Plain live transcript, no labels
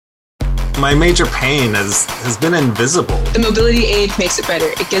My major pain has been invisible. The mobility aid makes it better.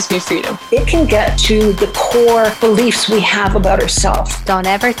 It gives me freedom. It can get to the core beliefs we have about ourselves. Don't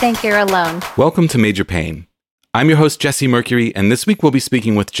ever think you're alone. Welcome to Major Pain. I'm your host, Jesse Mercury, and this week we'll be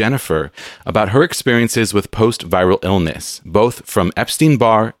speaking with Jennifer about her experiences with post-viral illness, both from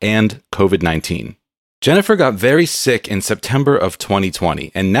Epstein-Barr and COVID-19. Jennifer got very sick in September of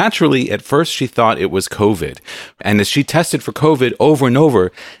 2020, and naturally, at first she thought it was COVID. And as she tested for COVID over and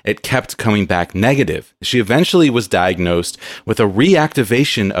over, it kept coming back negative. She eventually was diagnosed with a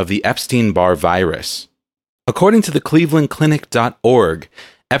reactivation of the Epstein-Barr virus. According to the clevelandclinic.org,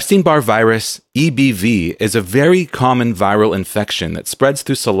 Epstein-Barr virus, EBV, is a very common viral infection that spreads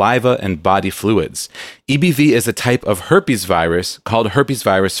through saliva and body fluids. EBV is a type of herpes virus called herpes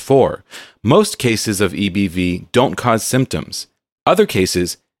virus 4. Most cases of EBV don't cause symptoms. Other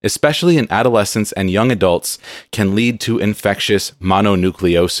cases, especially in adolescents and young adults, can lead to infectious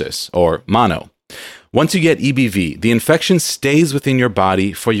mononucleosis, or mono. Once you get EBV, the infection stays within your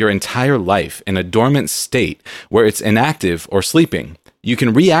body for your entire life in a dormant state where it's inactive or sleeping. You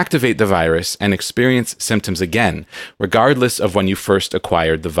can reactivate the virus and experience symptoms again, regardless of when you first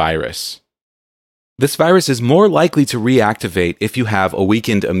acquired the virus. This virus is more likely to reactivate if you have a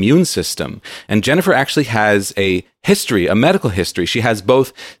weakened immune system, and Jennifer actually has a medical history. She has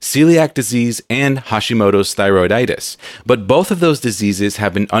both celiac disease and Hashimoto's thyroiditis, but both of those diseases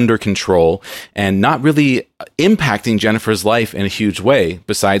have been under control and not really impacting Jennifer's life in a huge way,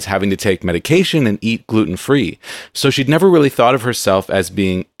 besides having to take medication and eat gluten-free. So she'd never really thought of herself as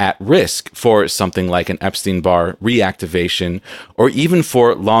being at risk for something like an Epstein-Barr reactivation or even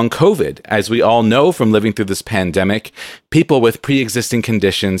for long COVID. As we all know from living through this pandemic, people with pre-existing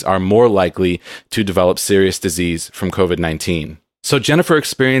conditions are more likely to develop serious disease from COVID-19. So Jennifer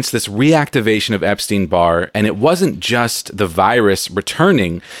experienced this reactivation of Epstein-Barr, and it wasn't just the virus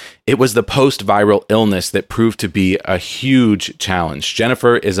returning, it was the post-viral illness that proved to be a huge challenge.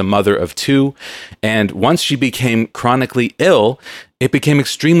 Jennifer is a mother of 2, and once she became chronically ill, it became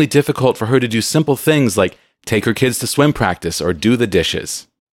extremely difficult for her to do simple things like take her kids to swim practice or do the dishes.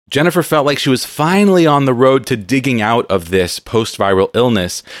 Jennifer felt like she was finally on the road to digging out of this post-viral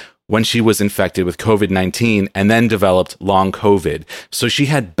illness when she was infected with COVID-19 and then developed long COVID. So she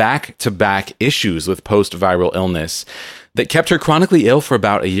had back-to-back issues with post-viral illness that kept her chronically ill for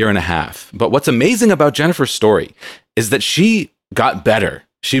about a year and a half. But what's amazing about Jennifer's story is that she got better.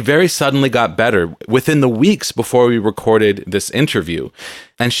 She very suddenly got better within the weeks before we recorded this interview,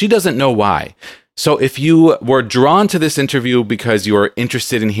 and she doesn't know why. So if you were drawn to this interview because you were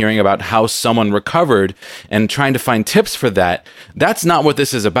interested in hearing about how someone recovered and trying to find tips for that, that's not what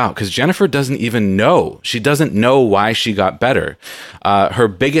this is about, because Jennifer doesn't even know. She doesn't know why she got better. Her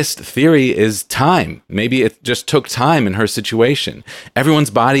biggest theory is time. Maybe it just took time in her situation.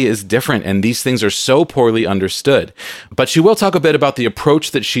 Everyone's body is different, and these things are so poorly understood. But she will talk a bit about the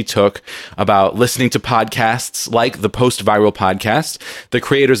approach that she took about listening to podcasts like the Post-Viral podcast, the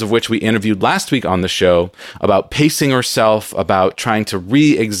creators of which we interviewed last week on the show, about pacing herself, about trying to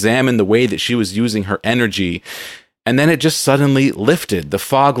re-examine the way that she was using her energy. And then it just suddenly lifted. The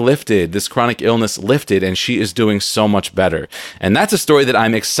fog lifted, this chronic illness lifted, and she is doing so much better. And that's a story that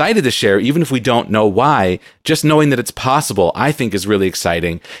I'm excited to share, even if we don't know why. Just knowing that it's possible, I think, is really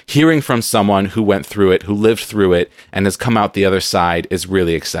exciting. Hearing from someone who went through it, who lived through it, and has come out the other side is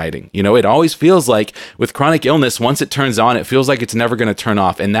really exciting. You know, it always feels like with chronic illness, once it turns on, it feels like it's never going to turn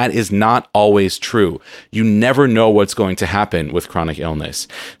off. And that is not always true. You never know what's going to happen with chronic illness.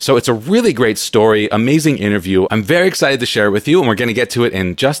 So it's a really great story, amazing interview. I'm very excited to share it with you, and we're going to get to it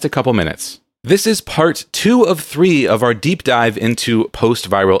in just a couple minutes. This is part 2 of 3 of our deep dive into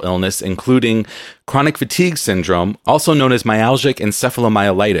post-viral illness, including chronic fatigue syndrome, also known as myalgic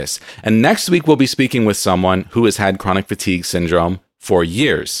encephalomyelitis. And next week, we'll be speaking with someone who has had chronic fatigue syndrome for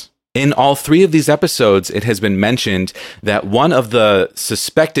years. In all 3 of these episodes, it has been mentioned that one of the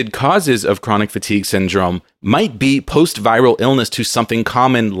suspected causes of chronic fatigue syndrome might be post-viral illness to something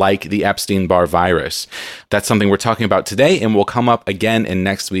common like the Epstein-Barr virus. That's something we're talking about today and will come up again in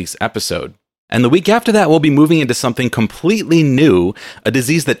next week's episode. And the week after that, we'll be moving into something completely new, a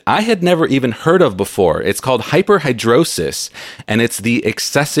disease that I had never even heard of before. It's called hyperhidrosis, and it's the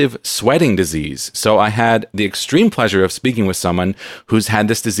excessive sweating disease. So I had the extreme pleasure of speaking with someone who's had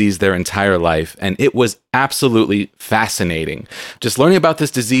this disease their entire life, and it was absolutely fascinating. Just learning about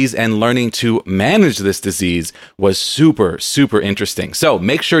this disease and learning to manage this disease was super, super interesting. So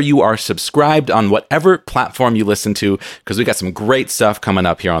make sure you are subscribed on whatever platform you listen to, because we got some great stuff coming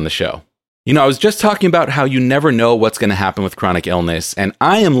up here on the show. I was just talking about how you never know what's going to happen with chronic illness, and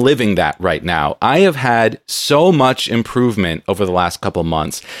I am living that right now. I have had so much improvement over the last couple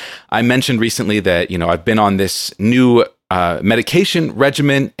months. I mentioned recently that, I've been on this new medication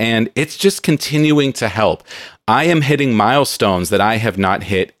regimen, and it's just continuing to help. I am hitting milestones that I have not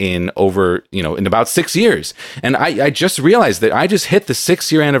hit in over, in about 6 years. And I just realized that I just hit the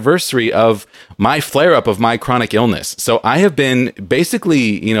 6-year anniversary of my flare-up of my chronic illness. So I have been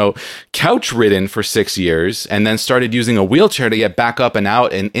basically, couch ridden for 6 years and then started using a wheelchair to get back up and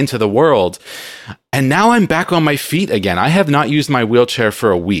out and into the world. And now I'm back on my feet again. I have not used my wheelchair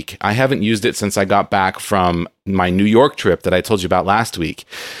for a week. I haven't used it since I got back from my New York trip that I told you about last week.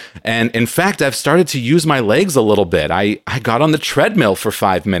 And in fact, I've started to use my legs a little bit. I got on the treadmill for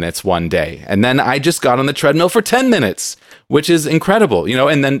 5 minutes one day, and then I just got on the treadmill for 10 minutes, which is incredible,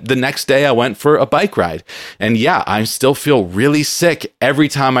 and then the next day I went for a bike ride. And yeah, I still feel really sick every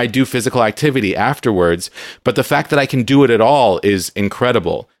time I do physical activity afterwards, but the fact that I can do it at all is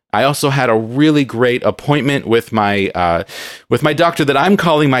incredible. I also had a really great appointment with my doctor that I'm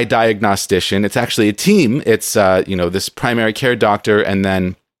calling my diagnostician. It's actually a team. It's this primary care doctor, and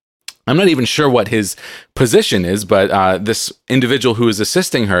then I'm not even sure what his position is, but this individual who is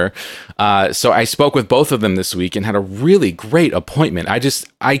assisting her. So I spoke with both of them this week and had a really great appointment.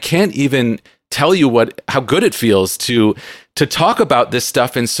 I can't even tell you how good it feels to talk about this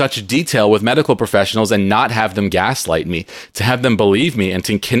stuff in such detail with medical professionals and not have them gaslight me, to have them believe me and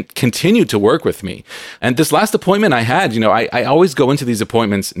to continue to work with me. And this last appointment I had, I always go into these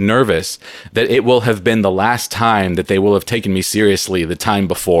appointments nervous that it will have been the last time that they will have taken me seriously the time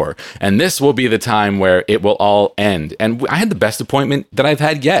before. And this will be the time where it will all end. And I had the best appointment that I've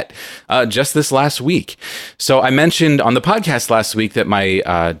had yet, just this last week. So I mentioned on the podcast last week that my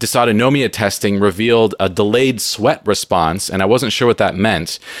dysautonomia testing revealed a delayed sweat response, and I wasn't sure what that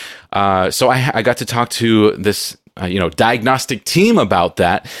meant. So I got to talk to this diagnostic team about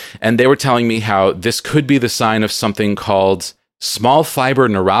that, and they were telling me how this could be the sign of something called small fiber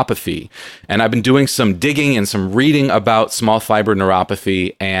neuropathy. And I've been doing some digging and some reading about small fiber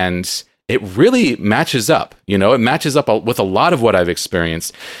neuropathy, and it really matches up. It matches up with a lot of what I've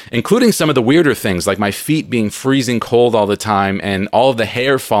experienced, including some of the weirder things like my feet being freezing cold all the time and all of the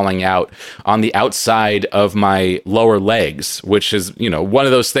hair falling out on the outside of my lower legs, which is, one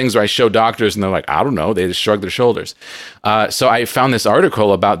of those things where I show doctors and they're like, I don't know, they just shrug their shoulders. So I found this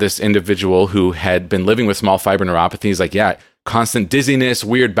article about this individual who had been living with small fiber neuropathy. He's like, yeah, constant dizziness,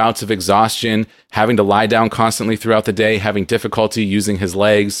 weird bouts of exhaustion, having to lie down constantly throughout the day, having difficulty using his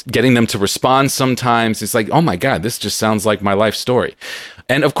legs, getting them to respond sometimes. It's like, oh my God, this just sounds like my life story.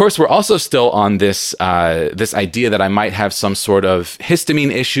 And of course, we're also still on this idea that I might have some sort of histamine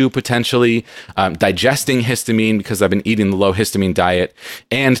issue, potentially digesting histamine because I've been eating the low histamine diet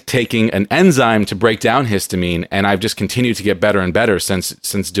and taking an enzyme to break down histamine. And I've just continued to get better and better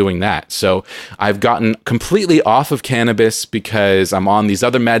since doing that. So I've gotten completely off of cannabis because I'm on these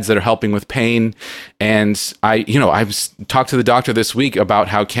other meds that are helping with pain. And I've talked to the doctor this week about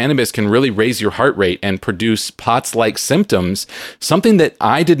how cannabis can really raise your heart rate and produce POTS-like symptoms, something that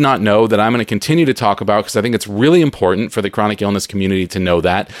I did not know that I'm going to continue to talk about because I think it's really important for the chronic illness community to know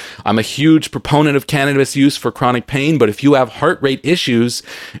that. I'm a huge proponent of cannabis use for chronic pain, but if you have heart rate issues,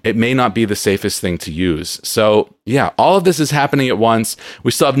 it may not be the safest thing to use. So yeah, all of this is happening at once.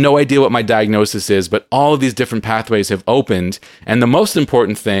 We still have no idea what my diagnosis is, but all of these different pathways have opened. And the most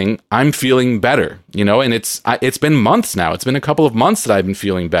important thing, I'm feeling better, and it's been months now. It's been a couple of months that I've been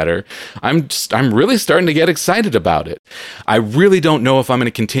feeling better. I'm really starting to get excited about it. I really don't know if I'm going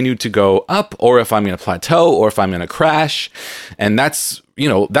to continue to go up or if I'm going to plateau or if I'm going to crash. And that's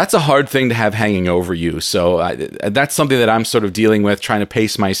a hard thing to have hanging over you. So that's something that I'm sort of dealing with, trying to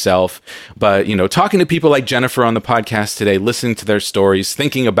pace myself. But, talking to people like Jennifer on the podcast today, listening to their stories,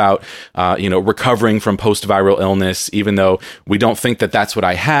 thinking about, recovering from post-viral illness, even though we don't think that that's what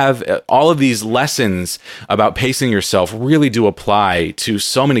I have. All of these lessons about pacing yourself really do apply to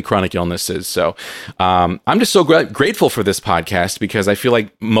so many chronic illnesses. So I'm just so grateful for this podcast because I feel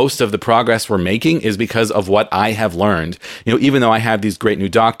like most of the progress we're making is because of what I have learned. Even though I have these great new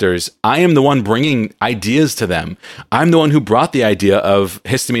doctors, I am the one bringing ideas to them. I'm the one who brought the idea of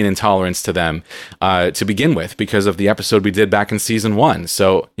histamine intolerance to them to begin with because of the episode we did back in season 1.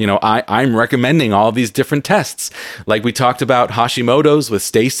 So, I'm recommending all these different tests. Like we talked about Hashimoto's with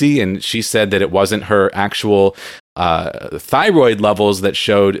Stacy, and she said that it wasn't her actual thyroid levels that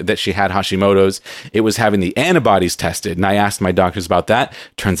showed that she had Hashimoto's. It was having the antibodies tested. And I asked my doctors about that.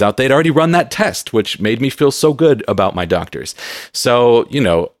 Turns out they'd already run that test, which made me feel so good about my doctors. So,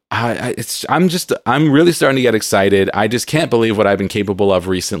 I'm really starting to get excited. I just can't believe what I've been capable of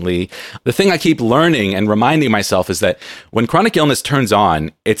recently. The thing I keep learning and reminding myself is that when chronic illness turns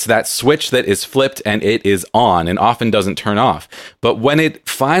on, it's that switch that is flipped and it is on and often doesn't turn off. But when it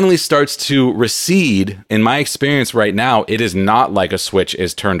finally starts to recede, in my experience right now, it is not like a switch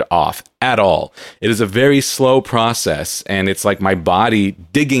is turned off at all. It is a very slow process, and it's like my body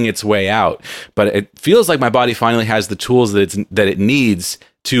digging its way out. But it feels like my body finally has the tools that it needs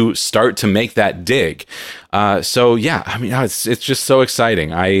to start to make that dig. So yeah, I mean, it's just so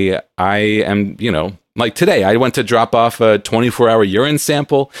exciting. I am, like today, I went to drop off a 24-hour urine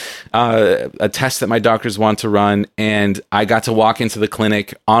sample, a test that my doctors want to run, and I got to walk into the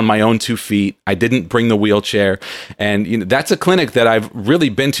clinic on my own 2 feet. I didn't bring the wheelchair, and that's a clinic that I've really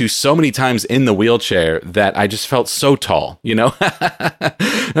been to so many times in the wheelchair that I just felt so tall,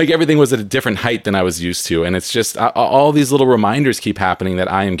 like everything was at a different height than I was used to, and it's just all these little reminders keep happening that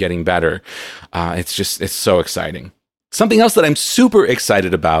I am getting better. It's so exciting. Something else that I'm super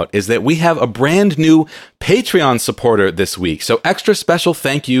excited about is that we have a brand new Patreon supporter this week. So extra special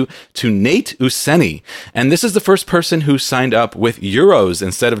thank you to Nate Useni. And this is the first person who signed up with euros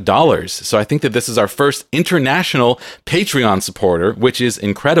instead of dollars. So I think that this is our first international Patreon supporter, which is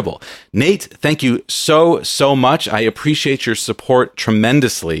incredible. Nate, thank you so much. I appreciate your support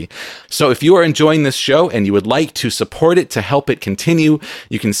tremendously. So if you are enjoying this show and you would like to support it to help it continue,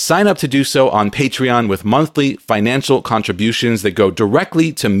 you can sign up to do so on Patreon with monthly financial contributions that go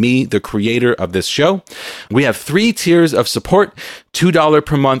directly to me, the creator of this show. We have 3 tiers of support: $2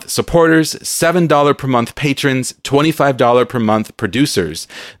 per month supporters, $7 per month patrons, $25 per month producers.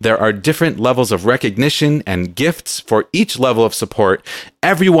 There are different levels of recognition and gifts for each level of support.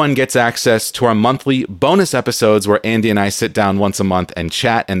 Everyone gets access to our monthly bonus episodes where Andy and I sit down once a month and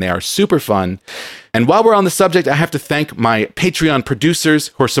chat, and they are super fun. And while we're on the subject, I have to thank my Patreon producers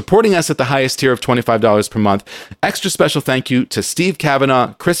who are supporting us at the highest tier of $25 per month. Extra special thank you to Steve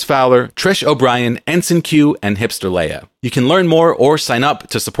Kavanaugh, Chris Fowler, Trish O'Brien, Ensign Q, and Hipster Leia. You can learn more or sign up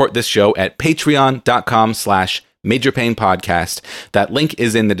to support this show at patreon.com/Major Pain Podcast. That link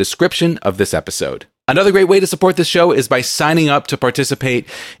is in the description of this episode. Another great way to support this show is by signing up to participate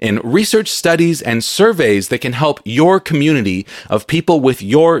in research studies and surveys that can help your community of people with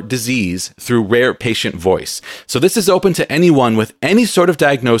your disease through Rare Patient Voice. So this is open to anyone with any sort of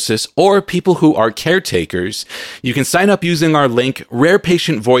diagnosis or people who are caretakers. You can sign up using our link,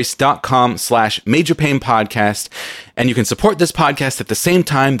 rarepatientvoice.com/Major Pain Podcast, and you can support this podcast at the same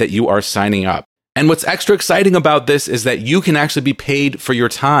time that you are signing up. And what's extra exciting about this is that you can actually be paid for your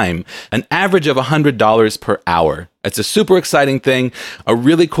time, an average of $100 per hour. It's a super exciting thing, a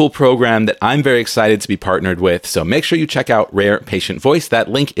really cool program that I'm very excited to be partnered with. So make sure you check out Rare Patient Voice. That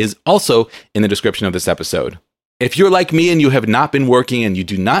link is also in the description of this episode. If you're like me and you have not been working and you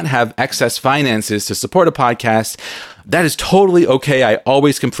do not have excess finances to support a podcast, that is totally okay. I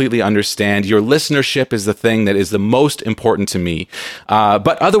always completely understand. Your listenership is the thing that is the most important to me.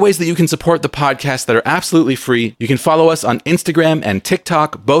 But other ways that you can support the podcast that are absolutely free, you can follow us on Instagram and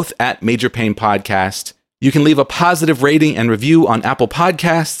TikTok, both at Major Pain Podcast. You can leave a positive rating and review on Apple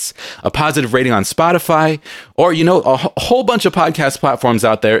Podcasts, a positive rating on Spotify, or, a whole bunch of podcast platforms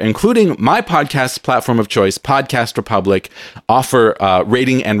out there, including my podcast platform of choice, Podcast Republic, offer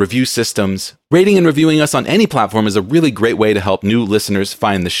rating and review systems. Rating and reviewing us on any platform is a really great way to help new listeners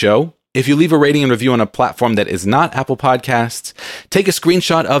find the show. If you leave a rating and review on a platform that is not Apple Podcasts, take a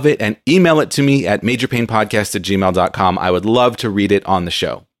screenshot of it and email it to me at majorpainpodcast@gmail.com. I would love to read it on the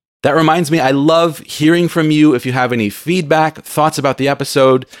show. That reminds me, I love hearing from you. If you have any feedback, thoughts about the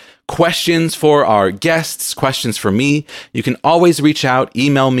episode, questions for our guests, questions for me, you can always reach out.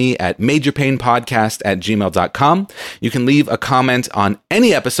 Email me at majorpainpodcast@gmail.com. You can leave a comment on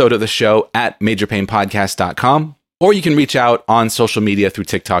any episode of the show at majorpainpodcast.com, or you can reach out on social media through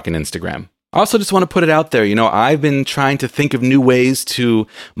TikTok and Instagram. I also just want to put it out there. I've been trying to think of new ways to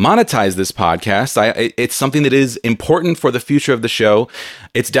monetize this podcast. It's something that is important for the future of the show.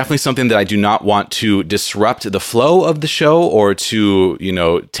 It's definitely something that I do not want to disrupt the flow of the show or to,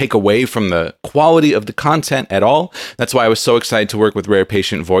 take away from the quality of the content at all. That's why I was so excited to work with Rare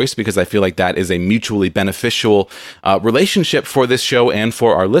Patient Voice, because I feel like that is a mutually beneficial relationship for this show and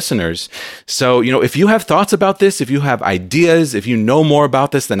for our listeners. So, if you have thoughts about this, if you have ideas, if you know more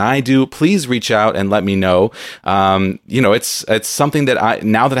about this than I do, please reach out and let me know. It's something that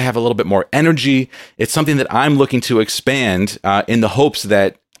now that I have a little bit more energy, it's something that I'm looking to expand in the hopes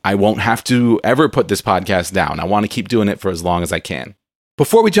that I won't have to ever put this podcast down. I want to keep doing it for as long as I can.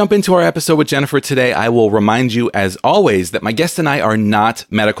 Before we jump into our episode with Jennifer today, I will remind you, as always, that my guest and I are not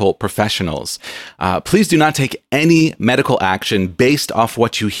medical professionals. Please do not take any medical action based off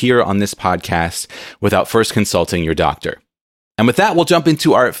what you hear on this podcast without first consulting your doctor. And with that, we'll jump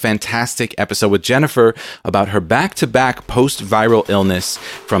into our fantastic episode with Jennifer about her back-to-back post-viral illness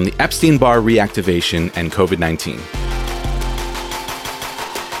from the Epstein-Barr reactivation and COVID-19.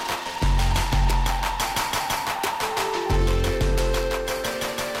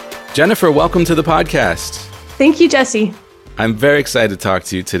 Jennifer, welcome to the podcast. Thank you, Jesse. I'm very excited to talk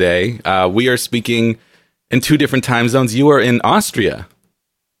to you today. We are speaking in two different time zones. You are in Austria.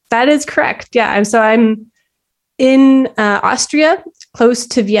 That is correct. Yeah. So I'm in Austria, close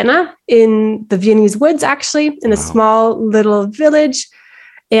to Vienna, in the Viennese woods, actually, in a small little village.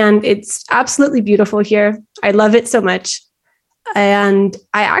 And it's absolutely beautiful here. I love it so much. And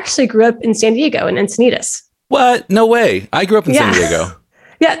I actually grew up in San Diego, in Encinitas. What? No way. I grew up in San Diego.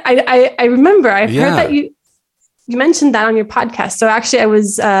 Yeah, I remember. I've heard that you mentioned that on your podcast. So actually, I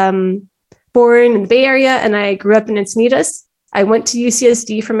was born in the Bay Area and I grew up in Encinitas. I went to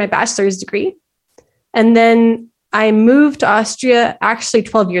UCSD for my bachelor's degree. And then I moved to Austria actually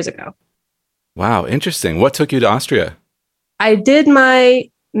 12 years ago. Wow, interesting. What took you to Austria? I did my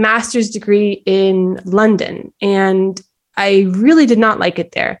master's degree in London and I really did not like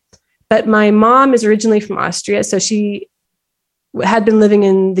it there. But my mom is originally from Austria, so she had been living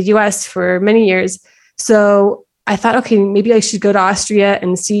in the US for many years. So I thought, okay, maybe I should go to Austria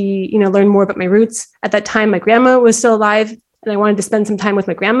and see, learn more about my roots. At that time, my grandma was still alive and I wanted to spend some time with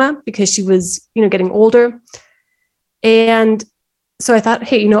my grandma because she was, getting older. And so I thought,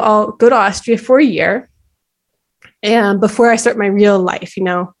 hey, I'll go to Austria for a year. And before I start my real life,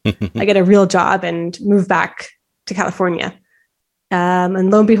 I get a real job and move back to California. And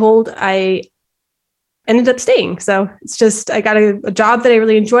lo and behold, I ended up staying. So it's just, I got a job that I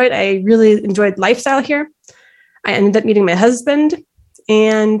really enjoyed. I really enjoyed lifestyle here. I ended up meeting my husband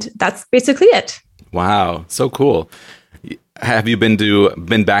and that's basically it. Wow. So cool. Have you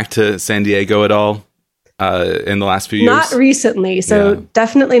been back to San Diego at all in the last few years? Not recently. So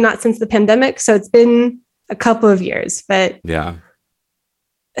definitely not since the pandemic. So it's been a couple of years, but yeah,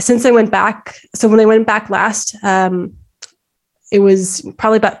 since I went back. So when I went back last, it was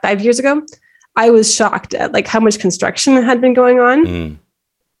probably about 5 years ago. I was shocked at how much construction had been going on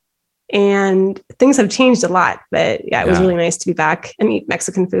and things have changed a lot, but it was really nice to be back and eat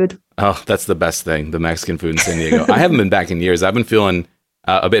Mexican food. Oh, that's the best thing. The Mexican food in San Diego. I haven't been back in years. I've been feeling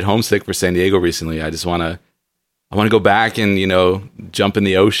a bit homesick for San Diego recently. I want to go back and, jump in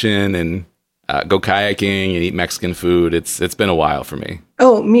the ocean and go kayaking and eat Mexican food. It's been a while for me.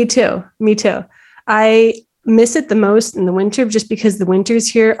 Oh, me too. I miss it the most in the winter just because the winters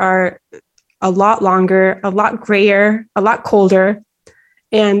here are a lot longer, a lot grayer, a lot colder.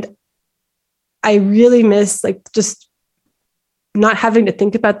 And I really miss just not having to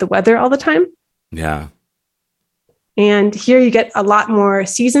think about the weather all the time. Yeah. And here you get a lot more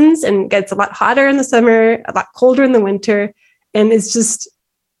seasons and it gets a lot hotter in the summer, a lot colder in the winter. And it's just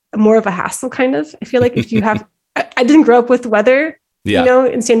more of a hassle kind of. I feel like if you have, I didn't grow up with weather,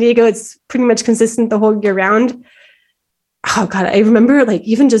 in San Diego, it's pretty much consistent the whole year round. Oh God, I remember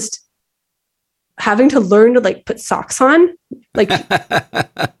even just having to learn to put socks on,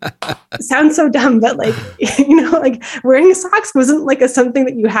 it sounds so dumb, but wearing socks wasn't something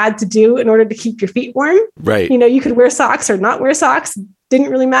that you had to do in order to keep your feet warm. Right. You could wear socks or not wear socks. Didn't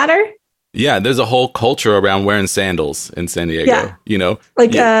really matter. Yeah. There's a whole culture around wearing sandals in San Diego,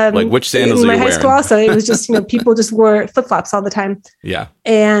 Yeah. Which sandals in are you my high wearing? school also, it was just, people just wore flip-flops all the time. Yeah.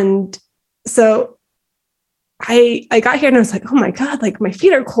 And so I got here and I was like, oh my God, my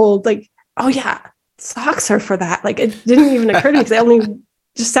feet are cold. Oh yeah, socks are for that. It didn't even occur to me because I only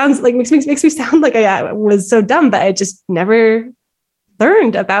just sounds makes me sound like I was so dumb, but I just never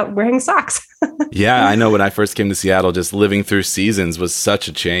learned about wearing socks. Yeah, I know when I first came to Seattle, just living through seasons was such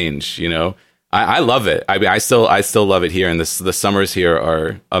a change. I love it. I mean, I still love it here, and the summers here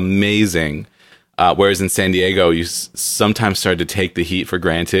are amazing. Whereas in San Diego, you sometimes start to take the heat for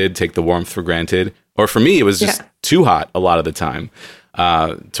granted, take the warmth for granted. Or for me, it was just too hot a lot of the time.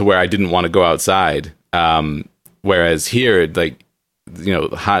 To where I didn't want to go outside. Whereas here,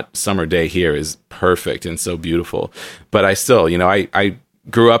 hot summer day here is perfect and so beautiful. But I still, I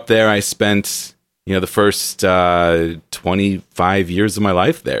grew up there. I spent, the first 25 years of my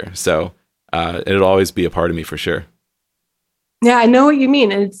life there. So it'll always be a part of me for sure. Yeah, I know what you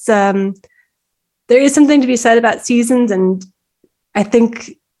mean. It's there is something to be said about seasons. And I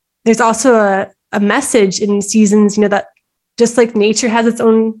think there's also a message in seasons, that just like nature has its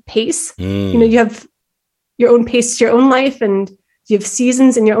own pace, you have your own pace to your own life. And you have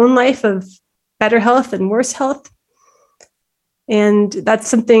seasons in your own life of better health and worse health. And that's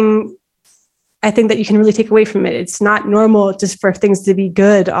something I think that you can really take away from it. It's not normal just for things to be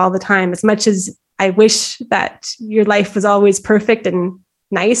good all the time. As much as I wish that your life was always perfect and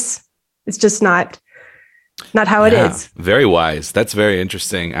nice, it's just not how it is. Very wise. That's very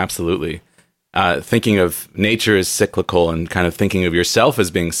interesting. Absolutely. Thinking of nature as cyclical and kind of thinking of yourself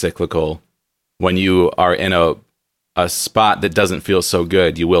as being cyclical. When you are in a spot that doesn't feel so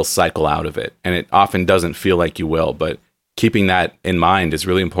good, you will cycle out of it. And it often doesn't feel like you will, but keeping that in mind is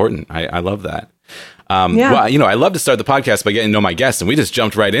really important. I love that. Well, I love to start the podcast by getting to know my guests, and we just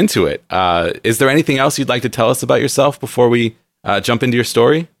jumped right into it. Is there anything else you'd like to tell us about yourself before we jump into your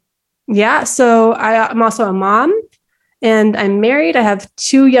story? Yeah, so I'm also a mom, and I'm married. I have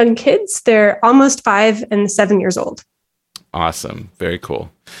 2 young kids. They're almost 5 and 7 years old. Awesome. Very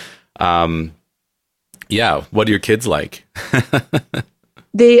cool. Yeah, what are your kids like?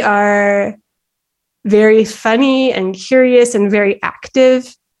 They are very funny and curious and very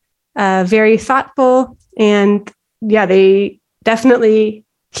active, very thoughtful. And yeah, they definitely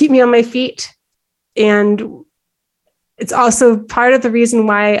keep me on my feet. And it's also part of the reason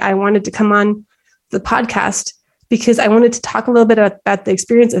why I wanted to come on the podcast, because I wanted to talk a little bit about the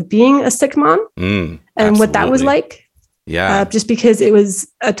experience of being a sick mom and what that was like. Yeah. Just because it was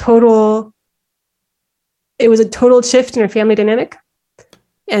a total shift in our family dynamic.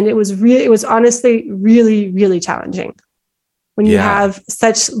 And it was honestly really, really challenging when you have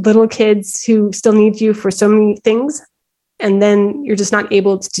such little kids who still need you for so many things. And then you're just not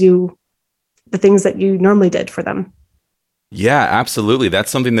able to do the things that you normally did for them. Yeah, absolutely.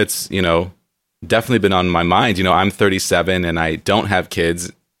 That's something that's, definitely been on my mind. I'm 37 and I don't have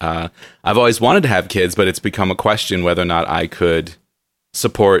kids. I've always wanted to have kids, but it's become a question whether or not I could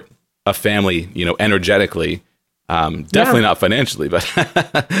support a family, energetically. Definitely not financially, but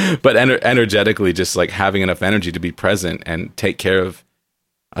energetically, just like having enough energy to be present and take care of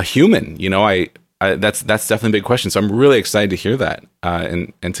a human. That's definitely a big question. So I'm really excited to hear that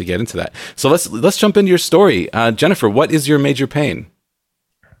and to get into that. So let's jump into your story, Jennifer. What is your major pain?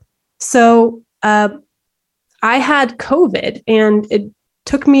 So I had COVID, and it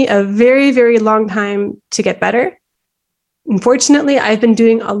took me a very, very long time to get better. Unfortunately, I've been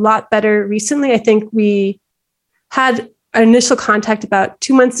doing a lot better recently. I think we had an initial contact about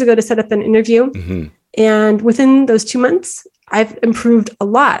 2 months ago to set up an interview. Mm-hmm. And within those 2 months, I've improved a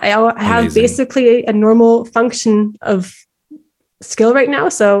lot. I have basically a normal function of skill right now.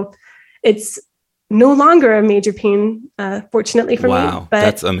 So it's no longer a major pain, fortunately for me. Wow,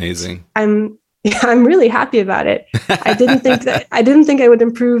 that's amazing. I'm really happy about it. I didn't think I would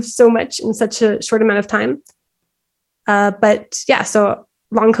improve so much in such a short amount of time. But yeah, so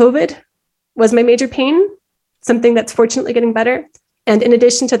long COVID was my major pain, something that's fortunately getting better. And in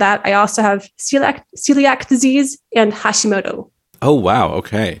addition to that, I also have celiac disease and Hashimoto. Oh, wow.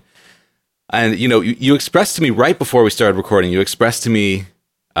 Okay. And, you expressed to me right before we started recording, you expressed to me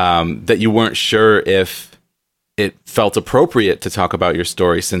that you weren't sure if it felt appropriate to talk about your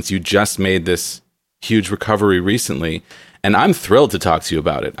story since you just made this huge recovery recently. And I'm thrilled to talk to you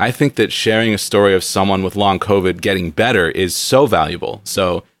about it. I think that sharing a story of someone with long COVID getting better is so valuable.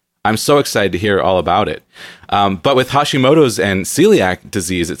 So I'm so excited to hear all about it. But with Hashimoto's and celiac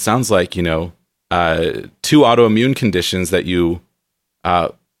disease, it sounds like, 2 autoimmune conditions that you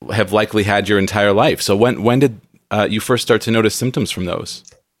have likely had your entire life. So when did you first start to notice symptoms from those?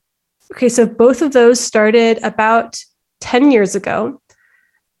 Okay, so both of those started about 10 years ago.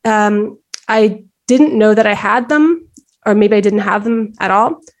 I didn't know that I had them, or maybe I didn't have them at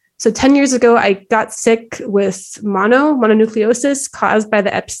all. So 10 years ago, I got sick with mononucleosis caused by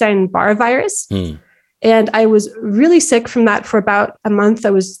the Epstein-Barr virus. And I was really sick from that for about a month.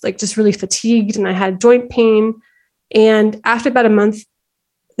 I was just really fatigued and I had joint pain. And after about a month,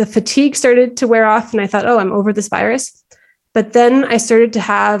 the fatigue started to wear off and I thought, oh, I'm over this virus. But then I started to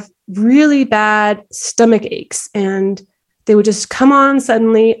have really bad stomach aches and they would just come on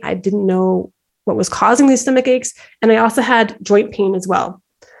suddenly. I didn't know what was causing these stomach aches. And I also had joint pain as well.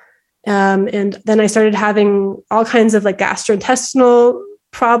 And then I started having all kinds of gastrointestinal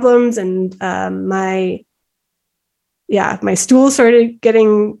problems and my stool started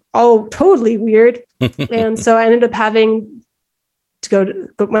getting all totally weird. And so I ended up having to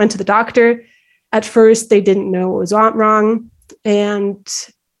went to the doctor. At first, they didn't know what was wrong. And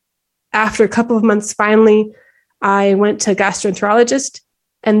after a couple of months, finally, I went to a gastroenterologist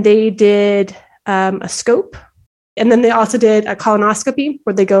and they did a scope. And then they also did a colonoscopy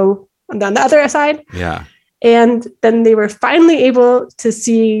where they go on the other side. Yeah. And then they were finally able to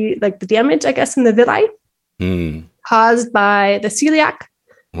see the damage, I guess, in the villi. caused by the celiac.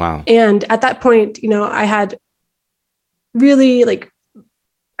 Wow. And at that point, I had really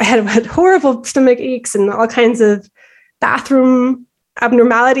I had horrible stomach aches and all kinds of bathroom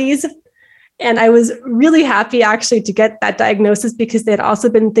abnormalities. And I was really happy actually to get that diagnosis because they had also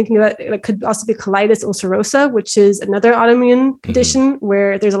been thinking about it could also be colitis ulcerosa, which is another autoimmune condition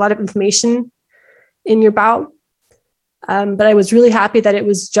where there's a lot of inflammation in your bowel. But I was really happy that it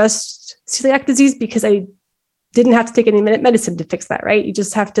was just celiac disease because I didn't have to take any medicine to fix that, right? You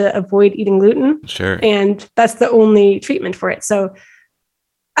just have to avoid eating gluten. Sure. And that's the only treatment for it. So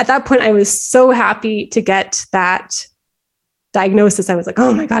at that point, I was so happy to get that diagnosis. I was like,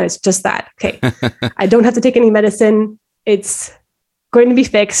 oh my God, it's just that. Okay. I don't have to take any medicine. It's going to be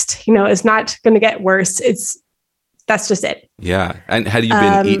fixed. It's not going to get worse. That's just it. Yeah. And had you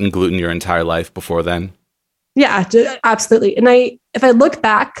been eating gluten your entire life before then? Yeah, absolutely. And if I look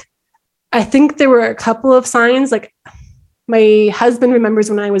back, I think there were a couple of signs. Like my husband remembers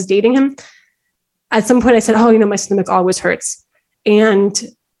when I was dating him, at some point I said, oh, my stomach always hurts. And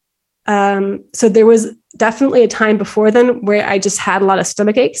so there was definitely a time before then where I just had a lot of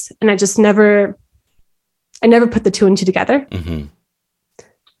stomach aches and I never put the two and two together. Mm-hmm.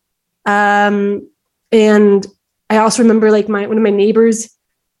 And I also remember one of my neighbors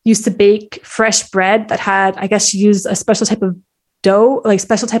used to bake fresh bread that had, I guess she used a special type of dough,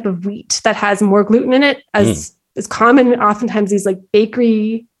 special type of wheat that has more gluten in it as is common. Oftentimes these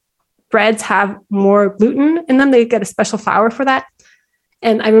bakery breads have more gluten in them. They get a special flour for that.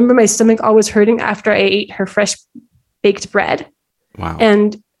 And I remember my stomach always hurting after I ate her fresh baked bread. Wow.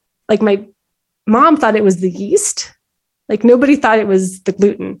 And my mom thought it was the yeast. Nobody thought it was the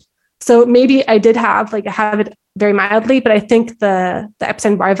gluten. So maybe I did have it very mildly, but I think the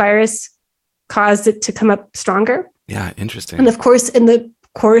Epstein-Barr virus caused it to come up stronger. Yeah, interesting. And of course, in the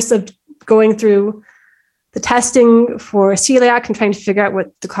course of going through the testing for celiac and trying to figure out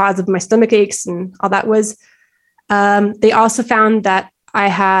what the cause of my stomach aches and all that was, they also found that I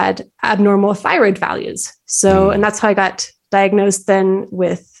had abnormal thyroid values. So, and that's how I got diagnosed then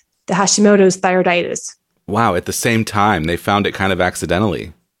with the Hashimoto's thyroiditis. Wow. At the same time, they found it kind of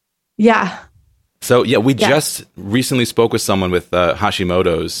accidentally. Yeah. So we just recently spoke with someone with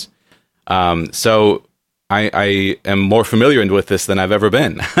Hashimoto's. So I am more familiar with this than I've ever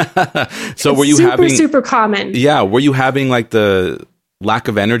been. So were you super common? Yeah. Were you having the lack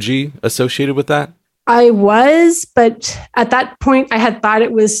of energy associated with that? I was, but at that point I had thought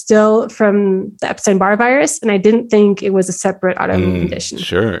it was still from the Epstein-Barr virus and I didn't think it was a separate autoimmune condition.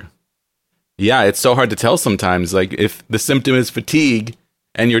 Sure. Yeah. It's so hard to tell sometimes, if the symptom is fatigue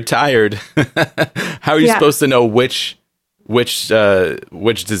and you're tired, how are you supposed to know which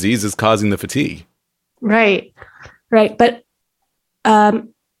disease is causing the fatigue? Right. But I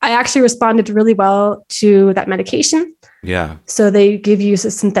actually responded really well to that medication. Yeah. So they give you a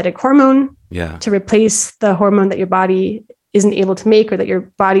synthetic hormone to replace the hormone that your body isn't able to make or that your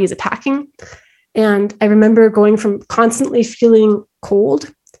body is attacking. And I remember going from constantly feeling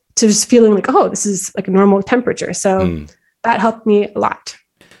cold to just feeling this is a normal temperature. So that helped me a lot.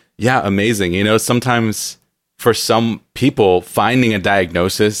 Yeah, amazing. Sometimes for some people, finding a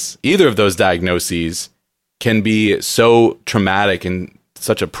diagnosis, either of those diagnoses, can be so traumatic and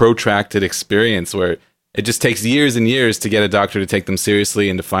such a protracted experience where it just takes years and years to get a doctor to take them seriously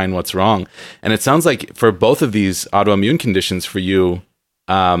and to find what's wrong. And it sounds like for both of these autoimmune conditions for you,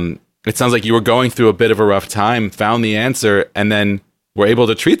 it sounds like you were going through a bit of a rough time, found the answer, and then were able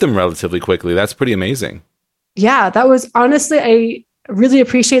to treat them relatively quickly. That's pretty amazing. Yeah, that was honestly, I really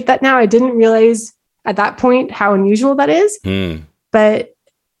appreciate that now. I didn't realize at that point how unusual that is. But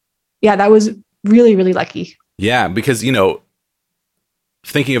yeah, that was really, really lucky. Yeah, because,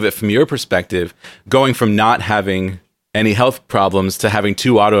 thinking of it from your perspective, going from not having any health problems to having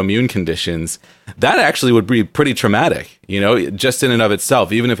two autoimmune conditions, that actually would be pretty traumatic, just in and of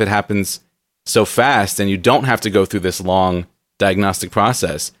itself, even if it happens so fast and you don't have to go through this long diagnostic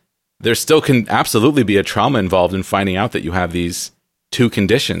process. There still can absolutely be a trauma involved in finding out that you have these two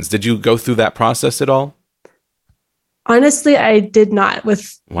conditions. Did you go through that process at all? Honestly, I did not.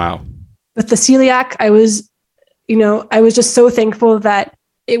 With the celiac, I was just so thankful that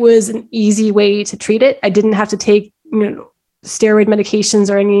it was an easy way to treat it. I didn't have to take, steroid medications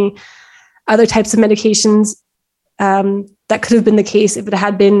or any other types of medications. That could have been the case if it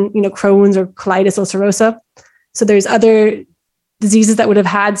had been, Crohn's or colitis ulcerosa. So there's other diseases that would have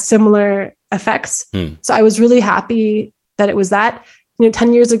had similar effects. So I was really happy that it was that.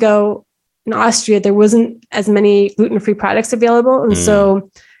 10 years ago in Austria, there wasn't as many gluten-free products available. And so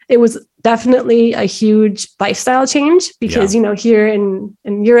it was definitely a huge lifestyle change because, here in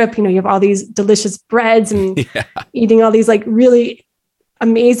Europe, you have all these delicious breads and eating all these like really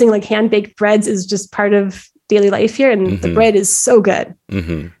amazing, like hand-baked breads is just part of daily life here. And the bread is so good.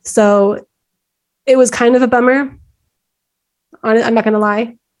 So it was kind of a bummer. I'm not going to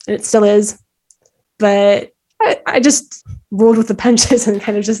lie. And it still is. But I just rolled with the punches and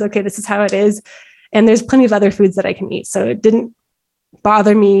kind of just, okay, this is how it is. And there's plenty of other foods that I can eat. So it didn't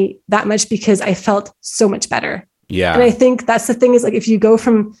bother me that much because I felt so much better. Yeah. And I think that's the thing is like, if you go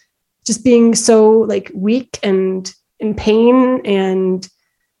from just being so like weak and in pain and,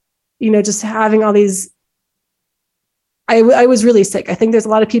 just having all these, I was really sick. I think there's a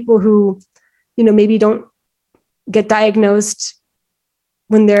lot of people who, maybe don't get diagnosed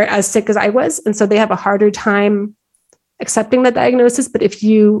when they're as sick as I was. And so they have a harder time accepting that diagnosis. But if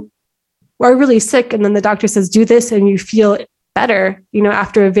you are really sick and then the doctor says, do this and you feel better,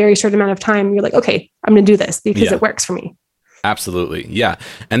 after a very short amount of time, you're like, okay, I'm going to do this because it works for me. Absolutely. Yeah.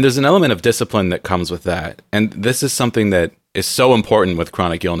 And there's an element of discipline that comes with that. And this is something that is so important with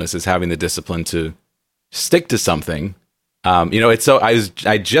chronic illness is having the discipline to stick to something. It's so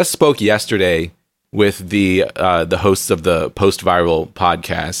I just spoke yesterday with the hosts of the Post Viral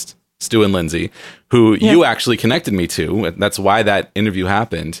podcast, Stu and Lindsay, who you actually connected me to. That's why that interview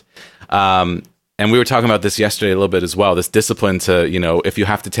happened. And we were talking about this yesterday a little bit as well, this discipline to, if you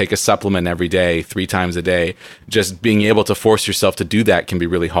have to take a supplement every day, 3 times a day, just being able to force yourself to do that can be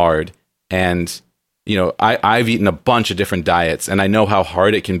really hard. And, I've eaten a bunch of different diets and I know how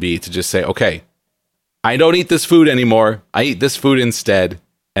hard it can be to just say, okay, I don't eat this food anymore. I eat this food instead.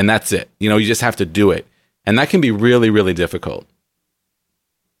 And that's it. You just have to do it. And that can be really, really difficult.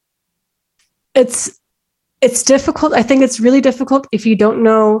 It's difficult. I think it's really difficult if you don't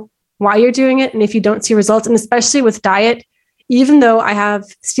know why you're doing it and if you don't see results. And especially with diet, even though I have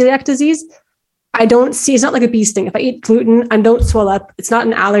celiac disease, it's not like a bee sting. If I eat gluten, I don't swell up. It's not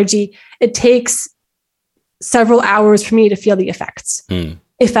an allergy. It takes several hours for me to feel the effects,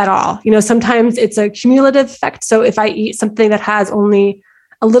 if at all. Sometimes it's a cumulative effect. So if I eat something that has only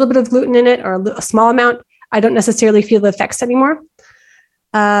a little bit of gluten in it or a small amount, I don't necessarily feel the effects anymore.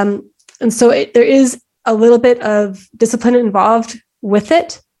 And so there is a little bit of discipline involved with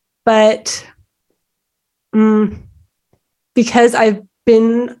it, but because I've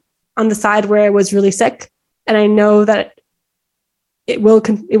been on the side where I was really sick and I know that it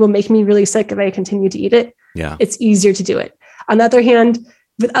will make me really sick if I continue to eat it. Yeah. It's easier to do it. On the other hand,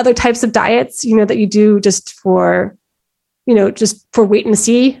 with other types of diets, that you do just for wait and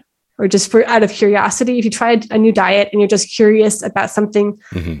see, or just for out of curiosity. If you tried a new diet and you're just curious about something,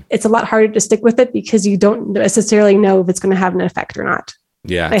 it's a lot harder to stick with it because you don't necessarily know if it's going to have an effect or not.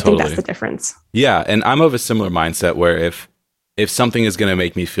 Yeah, I think that's the difference. Yeah, and I'm of a similar mindset where if something is going to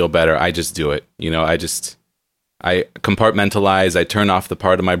make me feel better, I just do it. I compartmentalize, I turn off the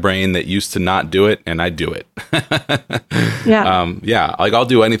part of my brain that used to not do it, and I do it. Like I'll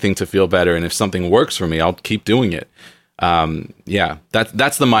do anything to feel better, and if something works for me, I'll keep doing it.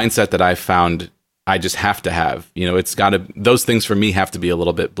 That's the mindset that I found I just have to have. It's got to, those things for me have to be a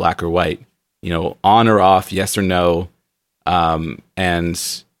little bit black or white, on or off, yes or no.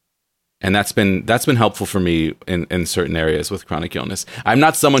 And that's been helpful for me in certain areas with chronic illness. I'm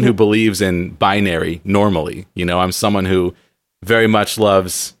not someone who believes in binary normally. I'm someone who very much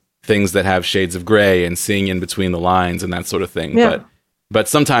loves things that have shades of gray and seeing in between the lines and that sort of thing. Yeah. But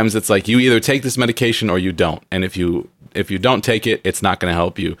sometimes it's like you either take this medication or you don't. And if you don't take it, it's not going to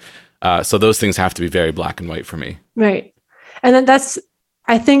help you. So those things have to be very black and white for me. Right. And then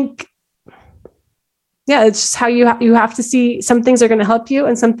I think, it's just how you have to see some things are going to help you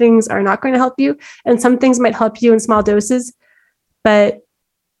and some things are not going to help you. And some things might help you in small doses, but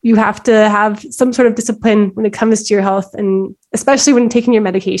you have to have some sort of discipline when it comes to your health, and especially when taking your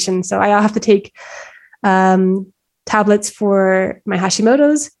medication. So I have to take tablets for my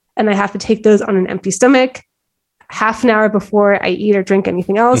Hashimoto's, and I have to take those on an empty stomach half an hour before I eat or drink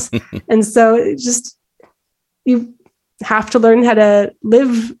anything else. And so you have to learn how to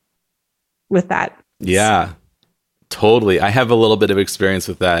live with that. Yeah, totally. I have a little bit of experience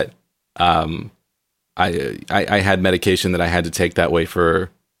with that. I had medication that I had to take that way for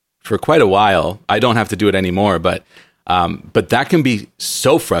quite a while. I don't have to do it anymore, but that can be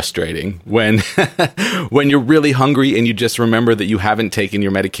so frustrating when when you're really hungry and you just remember that you haven't taken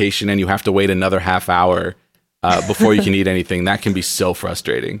your medication and you have to wait another half hour before you can eat anything. That can be so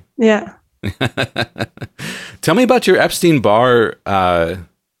frustrating. Yeah. Tell me about your Epstein-Barr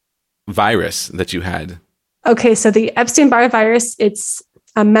virus that you had. Okay, so the Epstein-Barr virus, it's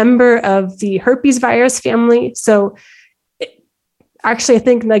a member of the herpes virus family. So actually, I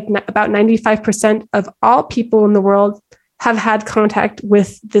think like about 95% of all people in the world have had contact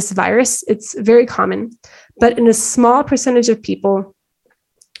with this virus. It's very common, but in a small percentage of people,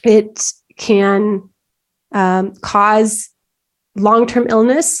 it can cause long-term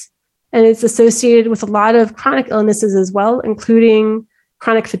illness, and it's associated with a lot of chronic illnesses as well, including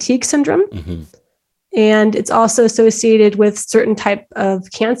chronic fatigue syndrome. Mm-hmm. And it's also associated with certain type of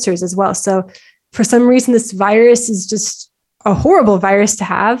cancers as well. So for some reason, this virus is just a horrible virus to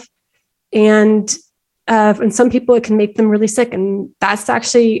have. And some people, it can make them really sick. And that's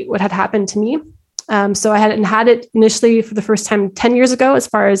actually what had happened to me. So I hadn't had it initially for the first time 10 years ago. As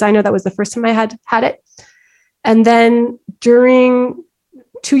far as I know, that was the first time I had it. And then during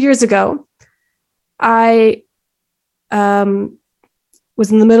 2 years ago, I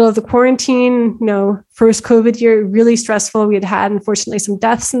was in the middle of the quarantine, first COVID year, really stressful. We had, unfortunately, some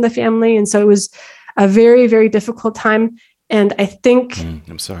deaths in the family. And so it was a very, very difficult time. And I think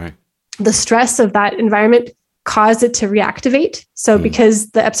I'm sorry. The stress of that environment caused it to reactivate. So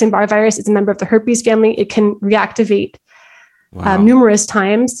because the Epstein-Barr virus is a member of the herpes family, it can reactivate numerous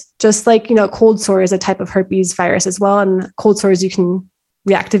times, just like, cold sore is a type of herpes virus as well. And cold sores, you can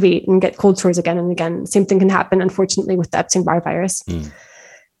reactivate and get cold sores again and again. Same thing can happen, unfortunately, with the Epstein-Barr virus.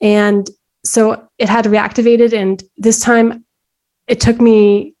 And so it had reactivated. And this time it took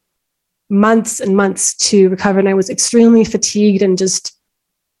me months and months to recover. And I was extremely fatigued and just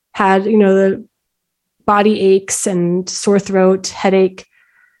had, the body aches and sore throat, headache.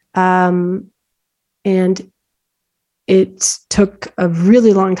 And it took a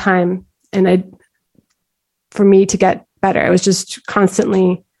really long time for me to get better. I was just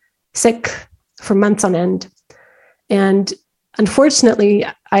constantly sick for months on end. And unfortunately,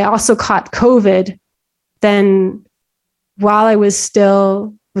 I also caught COVID then while I was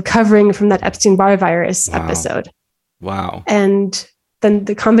still recovering from that Epstein-Barr virus episode. Wow. And then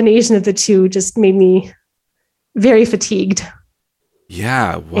the combination of the two just made me very fatigued.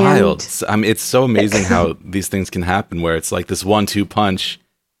 Yeah, wild. It's so amazing how these things can happen, where it's like this 1-2 punch.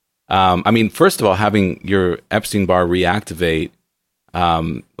 First of all, having your Epstein-Barr reactivate,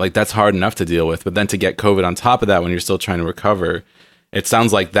 that's hard enough to deal with. But then to get COVID on top of that when you're still trying to recover, it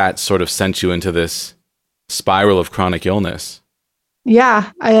sounds like that sort of sent you into this spiral of chronic illness.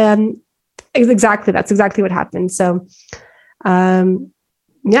 Yeah, exactly. That's exactly what happened. So,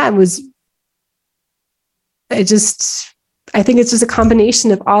 I think it's just a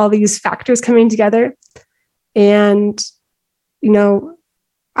combination of all these factors coming together. And,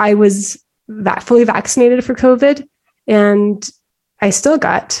 I was fully vaccinated for COVID, and I still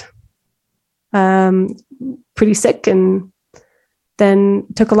got pretty sick, and then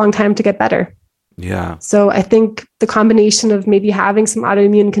took a long time to get better. Yeah. So I think the combination of maybe having some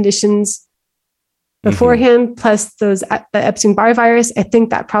autoimmune conditions beforehand, plus the Epstein-Barr virus, I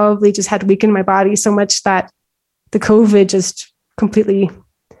think that probably just had weakened my body so much that the COVID just completely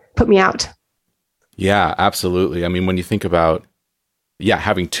put me out. Yeah, absolutely. When you think about,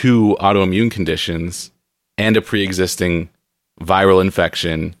 having 2 autoimmune conditions and a pre-existing viral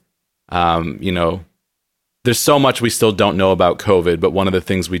infection, there's so much we still don't know about COVID, but one of the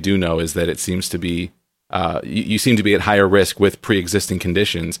things we do know is that it seems to be, you seem to be at higher risk with pre-existing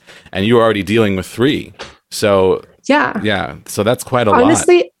conditions, and you're already dealing with 3. So so that's quite a lot.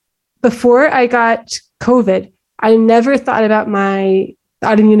 Honestly, before I got COVID, I never thought about my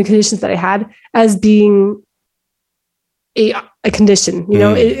autoimmune conditions that I had as being a condition.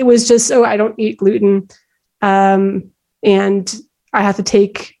 It was just, I don't eat gluten, and I have to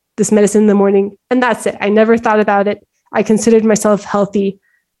take this medicine in the morning, and that's it. I never thought about it. I considered myself healthy,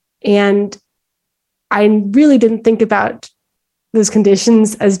 and I really didn't think about those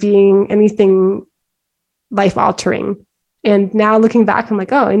conditions as being anything life-altering. And now looking back, I'm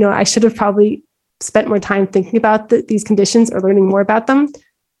like, I should have probably spent more time thinking about these conditions or learning more about them,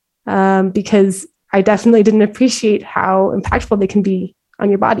 because I definitely didn't appreciate how impactful they can be on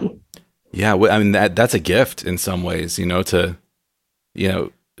your body. Yeah, that's a gift in some ways, to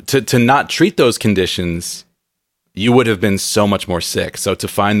not treat those conditions, you would have been so much more sick. So to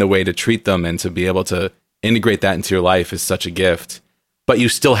find the way to treat them and to be able to integrate that into your life is such a gift. But you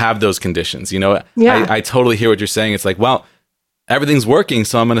still have those conditions, I totally hear what you're saying. It's like, well, everything's working,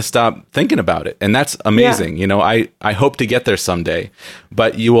 so I'm going to stop thinking about it. And that's amazing. I hope to get there someday,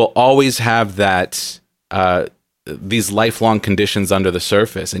 but you will always have that, these lifelong conditions under the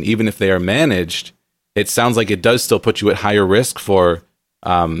surface. And even if they are managed, it sounds like it does still put you at higher risk for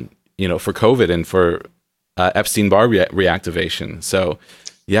for COVID and for Epstein-Barr reactivation. So,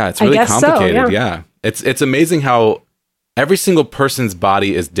 it's really complicated. So, yeah. It's amazing how every single person's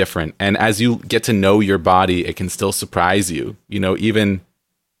body is different. And as you get to know your body, it can still surprise you, even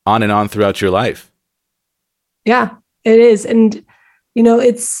on and on throughout your life. Yeah, it is. And,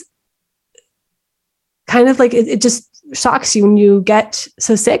 it's kind of like it just shocks you when you get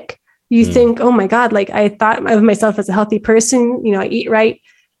so sick. You think, oh my God, like I thought of myself as a healthy person, I eat right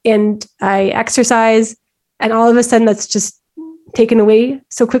and I exercise, and all of a sudden that's just taken away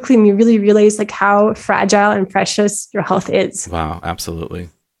so quickly. And you really realize like how fragile and precious your health is. Wow, absolutely.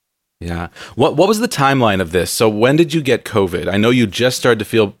 Yeah. What was the timeline of this? So when did you get COVID? I know you just started to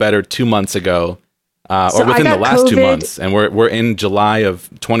feel better 2 months ago, or within the last COVID, 2 months, and we're in July of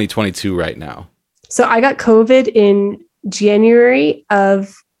 2022 right now. So I got COVID in January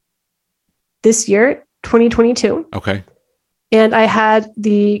of this year, 2022. Okay. And I had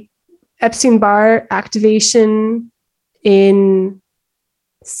the Epstein-Barr activation in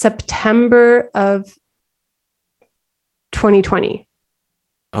September of 2020.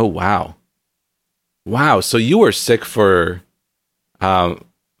 Oh, wow. Wow. So you were sick for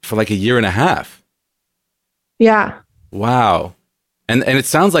like a year and a half. Yeah. Wow. And it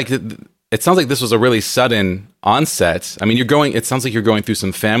sounds like this was a really sudden onset. I mean, it sounds like you're going through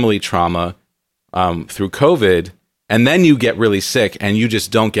some family trauma through COVID, and then you get really sick and you just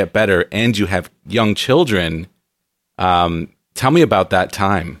don't get better, and you have young children. Tell me about that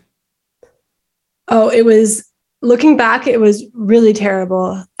time. Oh, looking back, it was really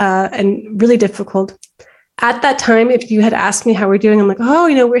terrible and really difficult. At that time, if you had asked me how we're doing, I'm like,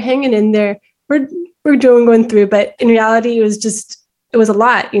 oh, we're hanging in there. We're going through. But in reality, it was a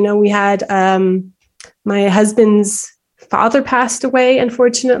lot. We had my husband's father passed away,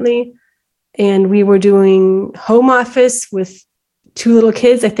 unfortunately. And we were doing home office with 2 little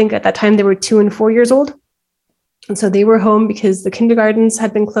kids. I think at that time they were 2 and 4 years old. And so they were home because the kindergartens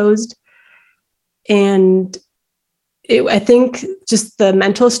had been closed. And I think just the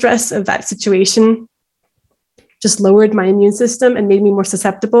mental stress of that situation just lowered my immune system and made me more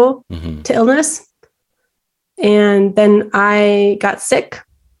susceptible to illness. And then I got sick.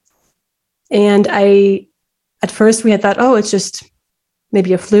 And at first we had thought, oh, it's just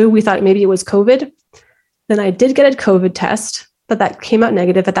maybe a flu. We thought maybe it was COVID. Then I did get a COVID test, but that came out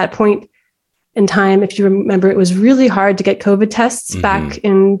negative. At that point in time, if you remember, it was really hard to get COVID tests back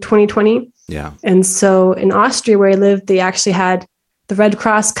in 2020. Yeah. And so in Austria, where I lived, they actually had the Red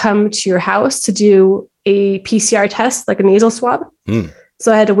Cross come to your house to do a PCR test, like a nasal swab.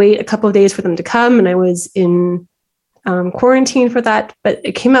 So I had to wait a couple of days for them to come, and I was in quarantine for that, but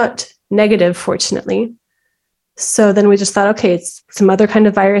it came out negative, fortunately. So then we just thought, okay, it's some other kind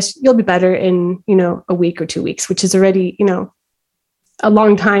of virus. You'll be better in, a week or 2 weeks, which is already, a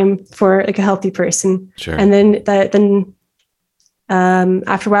long time for like a healthy person. Sure. And then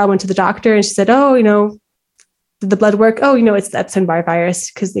after a while, I went to the doctor and she said, oh, did the blood work? Oh, it's the Epstein-Barr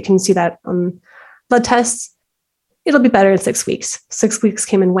virus, because they can see that on blood tests. It'll be better in 6 weeks. 6 weeks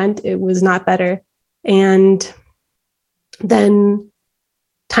came and went. It was not better. And then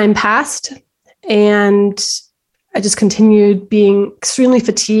time passed, and I just continued being extremely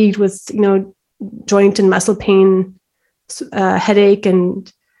fatigued with, joint and muscle pain, headache,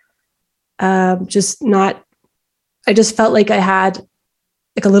 and I just felt like I had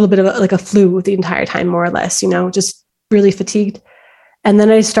like a little bit of like a flu the entire time, more or less, just really fatigued. And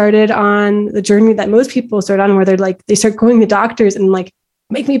then I started on the journey that most people start on, where they start going to doctors and like,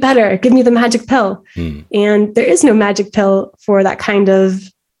 make me better, give me the magic pill. And there is no magic pill for that kind of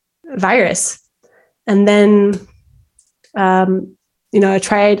virus. And then, I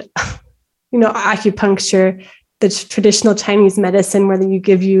tried, acupuncture, the traditional Chinese medicine, where they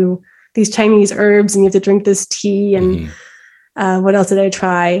give you these Chinese herbs and you have to drink this tea. And what else did I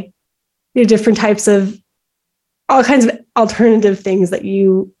try? Different types of, all kinds of alternative things that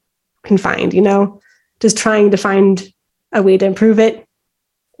you can find, just trying to find a way to improve it.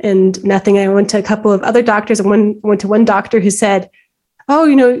 And nothing. I went to a couple of other doctors, and went to one doctor who said,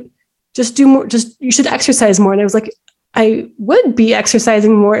 oh, just do more, you should exercise more. And I was like, I would be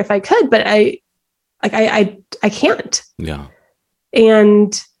exercising more if I could, but I can't. Yeah.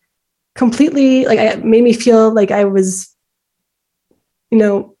 And completely, it made me feel like I was,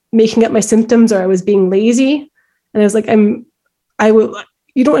 making up my symptoms, or I was being lazy. And I was like, you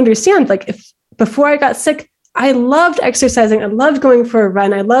don't understand. Like, if before I got sick, I loved exercising. I loved going for a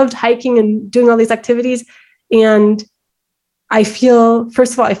run. I loved hiking and doing all these activities. And I feel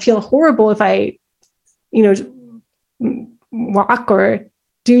horrible if I, walk or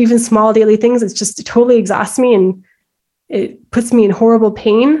do even small daily things. It totally exhausts me, and it puts me in horrible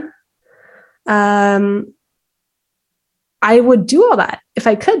pain. I would do all that if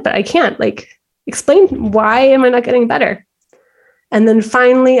I could, but I can't. Like, explain, why am I not getting better? And then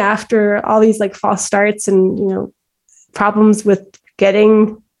finally, after all these like false starts and, problems with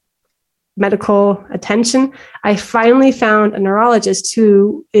getting medical attention, I finally found a neurologist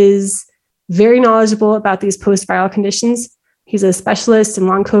who is very knowledgeable about these post-viral conditions. He's a specialist in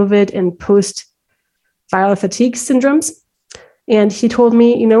long COVID and post-viral fatigue syndromes. And he told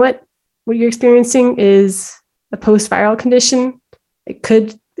me, you know what you're experiencing is a post-viral condition. It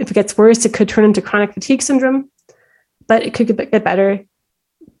could, if it gets worse, it could turn into chronic fatigue syndrome, but it could get better.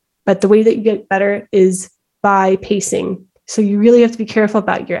 But the way that you get better is by pacing. So you really have to be careful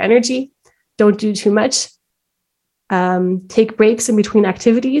about your energy. Don't do too much. Take breaks in between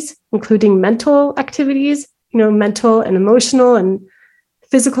activities, including mental activities, mental and emotional and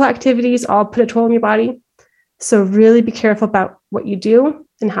physical activities all put a toll on your body. So really be careful about what you do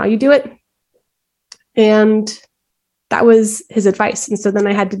and how you do it. And that was his advice. And so then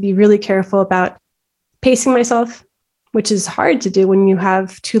I had to be really careful about pacing myself, which is hard to do when you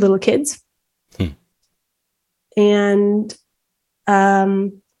have 2 little kids. And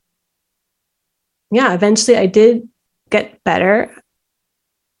eventually I did get better,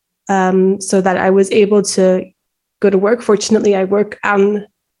 so that I was able to go to work. Fortunately, I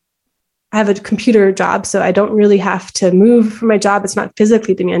have a computer job, so I don't really have to move for my job. It's not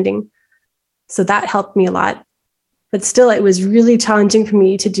physically demanding. So that helped me a lot. But still, it was really challenging for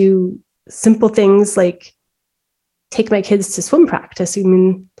me to do simple things like take my kids to swim practice. I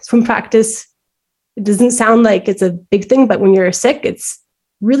mean, swim practice, it doesn't sound like it's a big thing, but when you're sick, it's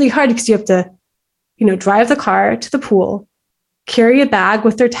really hard because you have to, drive the car to the pool, carry a bag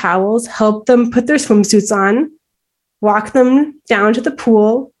with their towels, help them put their swimsuits on, walk them down to the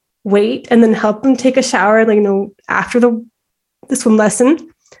pool, wait, and then help them take a shower, after the swim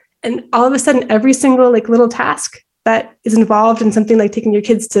lesson. And all of a sudden, every single little task that is involved in something like taking your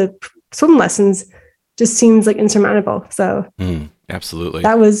kids to swim lessons just seems insurmountable. So absolutely.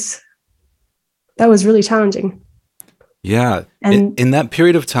 That was really challenging. Yeah. And in that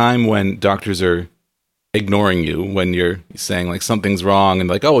period of time when doctors are ignoring you, when you're saying something's wrong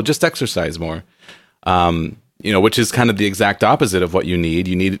and oh, just exercise more, which is kind of the exact opposite of what you need.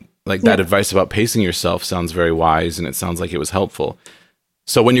 You need that advice about pacing yourself sounds very wise, and it sounds like it was helpful.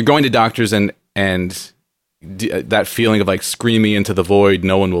 So when you're going to doctors and that feeling of screaming into the void,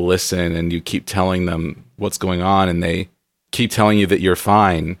 no one will listen, and you keep telling them what's going on and they keep telling you that you're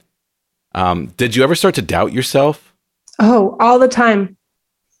fine. Did you ever start to doubt yourself? Oh, all the time.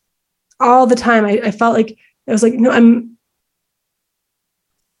 All the time. I felt I was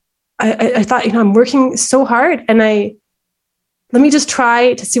I thought, I'm working so hard, and let me just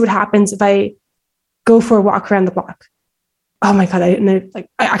try to see what happens if I go for a walk around the block. Oh my God.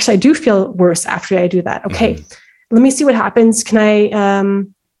 I do feel worse after I do that. Okay. Let me see what happens. Can I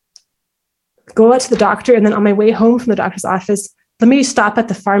go out to the doctor? And then on my way home from the doctor's office, let me stop at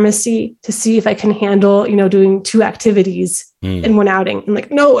the pharmacy to see if I can handle, doing 2 activities in one outing.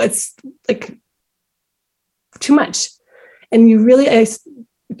 And no, it's too much. And you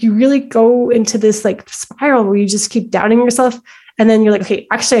really go into this spiral where you just keep doubting yourself. And then you're okay,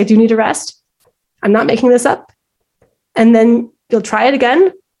 actually, I do need a rest. I'm not making this up. And then you'll try it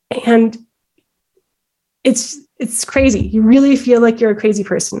again. And it's crazy. You really feel like you're a crazy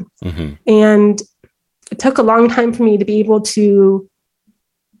person. And it took a long time for me to be able to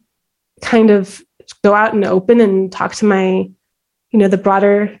kind of go out and open and talk to my, the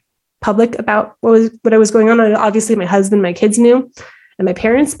broader public about what was going on. And obviously my husband, my kids knew, and my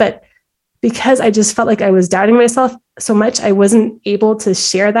parents, but because I just felt like I was doubting myself so much, I wasn't able to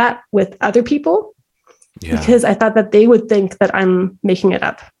share that with other people because I thought that they would think that I'm making it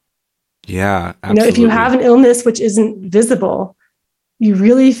up. Yeah, absolutely. If you have an illness which isn't visible, you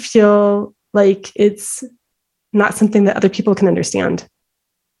really feel like it's not something that other people can understand.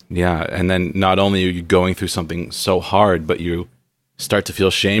 Yeah. And then not only are you going through something so hard, but you start to feel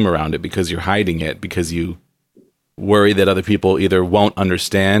shame around it because you're hiding it, because you worry that other people either won't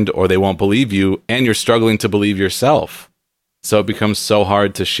understand or they won't believe you, and you're struggling to believe yourself. So it becomes so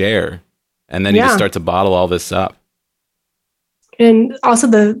hard to share. And then you just start to bottle all this up. And also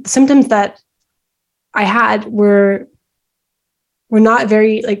the symptoms that I had were not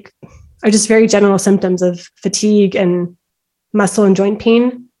very are just very general symptoms of fatigue and muscle and joint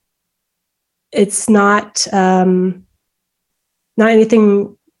pain. It's not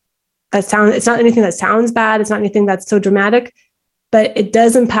anything that sounds bad. It's not anything that's so dramatic, but it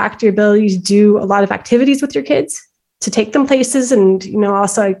does impact your ability to do a lot of activities with your kids, to take them places. And,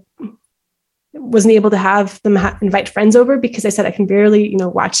 also I wasn't able to have them invite friends over because I said, I can barely,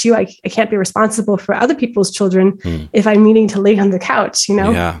 watch you. I can't be responsible for other people's children if I'm needing to lay on the couch,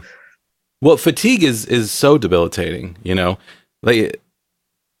 Yeah. Well, fatigue is so debilitating, you know? Like,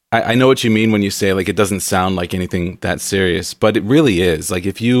 I know what you mean when you say, like, it doesn't sound like anything that serious, but it really is. Like,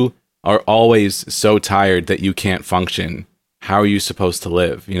 if you are always so tired that you can't function, how are you supposed to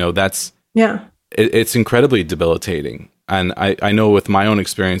live? You know, it's incredibly debilitating. And I know with my own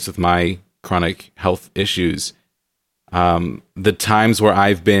experience with my chronic health issues, the times where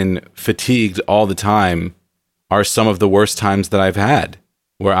I've been fatigued all the time are some of the worst times that I've had,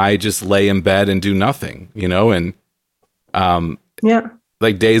 where I just lay in bed and do nothing, you know, and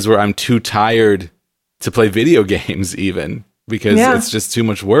like days where I'm too tired to play video games even because it's just too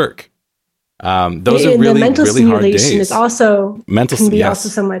much work. Those are really, mental really hard days. stimulation is also can be also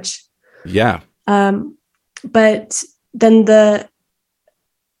so much. Yeah. But then the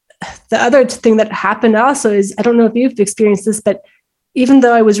other thing that happened also is, I don't know if you've experienced this, but even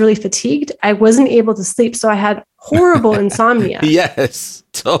though I was really fatigued, I wasn't able to sleep. So I had horrible insomnia. Yes,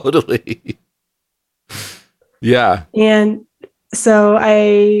 totally. Yeah. And so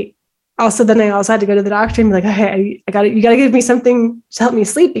I also had to go to the doctor and be like, okay, you got to give me something to help me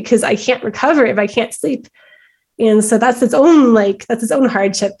sleep because I can't recover if I can't sleep. And so that's its own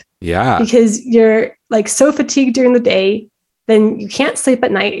hardship. Yeah. Because you're like so fatigued during the day, then you can't sleep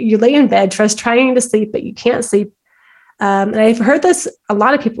at night. You lay in bed, trying to sleep, but you can't sleep. And I've heard this, a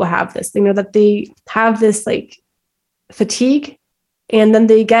lot of people have this, you know, that they have this like fatigue and then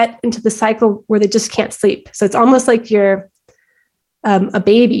they get into the cycle where they just can't sleep. So it's almost like you're a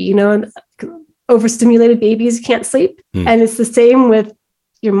baby, you know, overstimulated babies can't sleep. And it's the same with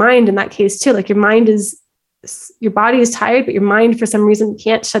your mind in that case too. Like your body is tired, but your mind for some reason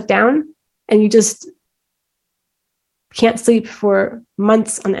can't shut down and you just can't sleep for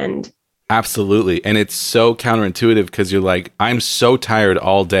months on end. Absolutely. And it's so counterintuitive because you're like, I'm so tired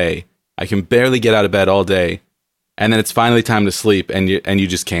all day. I can barely get out of bed all day. And then it's finally time to sleep and you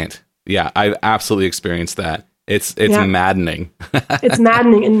just can't. Yeah, I've absolutely experienced that. It's maddening. It's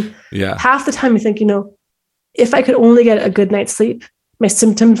maddening. And half the time I think, you know, if I could only get a good night's sleep, my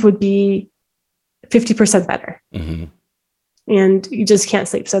symptoms would be 50% better. Mm-hmm. And you just can't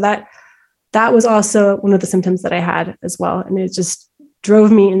sleep. So that was also one of the symptoms that I had as well. And it just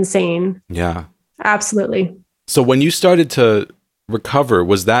drove me insane. Yeah. Absolutely. So when you started to recover,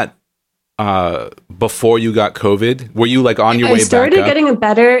 was that before you got COVID? Were you like on your way back up? I started getting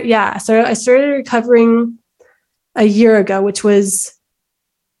better. Yeah. So I started recovering a year ago, which was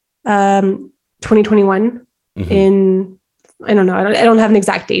 2021 in, I don't know. I don't have an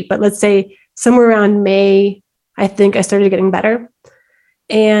exact date, but let's say somewhere around May, I think I started getting better.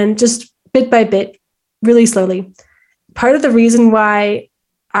 And just bit by bit, really slowly. Part of the reason why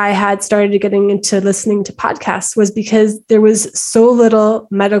I had started getting into listening to podcasts was because there was so little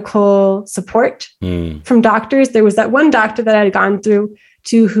medical support from doctors. There was that one doctor that I had gone through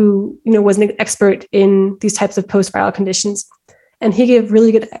to who, you know, was an expert in these types of post-viral conditions. And he gave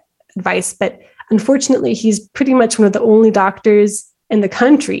really good advice. But unfortunately, he's pretty much one of the only doctors in the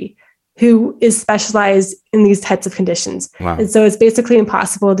country who is specialized in these types of conditions. Wow. And so it's basically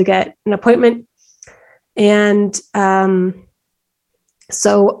impossible to get an appointment. And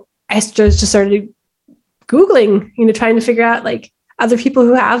so I just started Googling, you know, trying to figure out like other people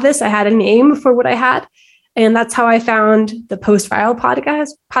who have this. I had a name for what I had. And that's how I found the Post-Viral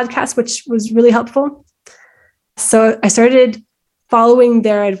podcast, which was really helpful. So I started following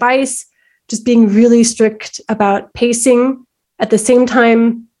their advice, just being really strict about pacing, at the same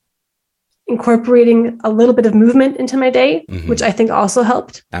time incorporating a little bit of movement into my day, which I think also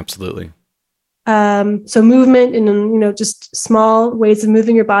helped. Absolutely. So movement and, you know, just small ways of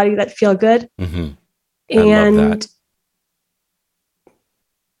moving your body that feel good. And love that.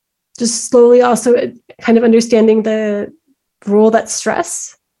 Just slowly also kind of understanding the role that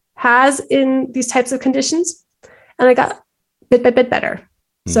stress has in these types of conditions. And I got bit by bit better.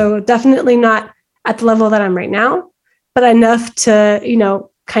 So definitely not at the level that I'm right now, but enough to, you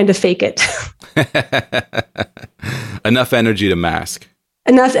know, kind of fake it. Enough energy to mask.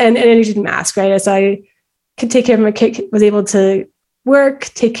 Enough energy to mask, right? So I could take care of my kid, was able to work,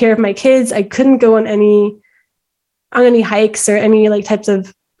 take care of my kids. I couldn't go on any hikes or any like types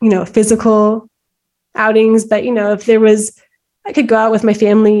of, you know, physical outings. But, you know, if there was, I could go out with my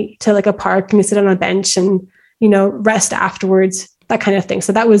family to like a park and sit on a bench and, you know, rest afterwards, that kind of thing.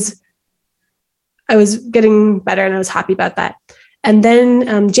 So I was getting better and I was happy about that. And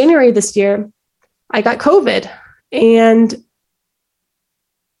then January this year, I got COVID and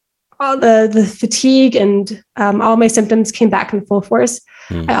all the fatigue and all my symptoms came back in full force.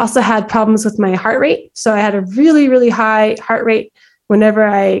 I also had problems with my heart rate. So I had a really, really high heart rate whenever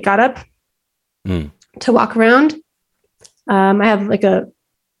I got up to walk around. I have like a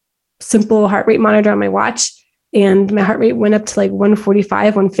simple heart rate monitor on my watch, and my heart rate went up to like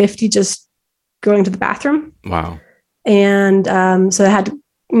 145, 150 just going to the bathroom. Wow. And so I had,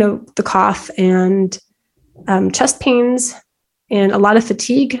 the cough and chest pains and a lot of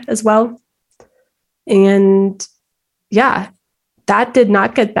fatigue as well. And yeah, that did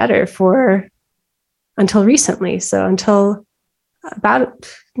not get better until recently. So until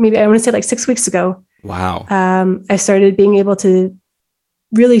about maybe I want to say like 6 weeks ago. Wow. I started being able to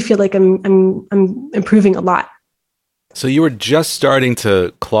really feel like I'm improving a lot. So you were just starting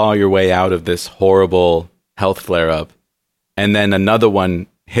to claw your way out of this horrible health flare-up, and then another one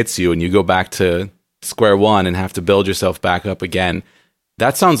hits you and you go back to square one and have to build yourself back up again.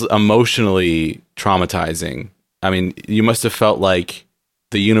 That sounds emotionally traumatizing. I mean, you must have felt like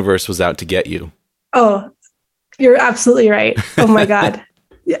the universe was out to get you. Oh, you're absolutely right. Oh my God.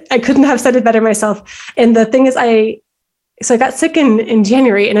 I couldn't have said it better myself. And the thing is, I got sick in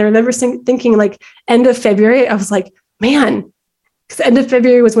January, and I remember thinking like end of February, I was like, man, because the end of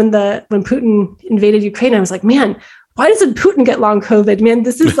February was when Putin invaded Ukraine. I was like, man, why doesn't Putin get long COVID? Man,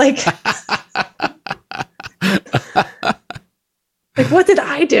 this is like, like, what did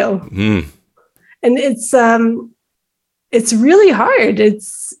I do? Mm. And it's really hard.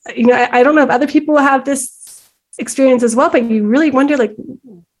 It's, I don't know if other people have this experience as well, but you really wonder, like,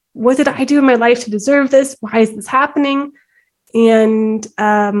 what did I do in my life to deserve this? Why is this happening? And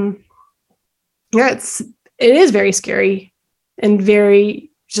it is very scary and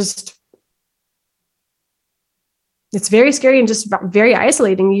it's very scary and just very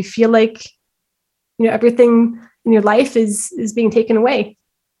isolating. You feel like, everything in your life is being taken away.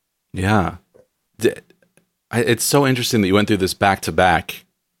 Yeah. It's so interesting that you went through this back to back.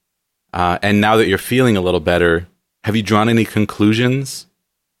 And now that you're feeling a little better, have you drawn any conclusions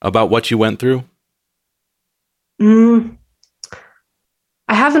about what you went through? I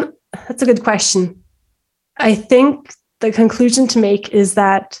haven't. That's a good question. I think the conclusion to make is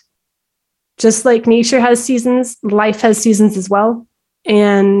that just like nature has seasons, life has seasons as well.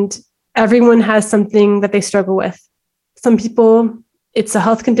 And everyone has something that they struggle with. Some people, it's a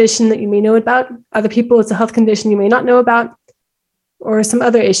health condition that you may know about. Other people, it's a health condition you may not know about, or some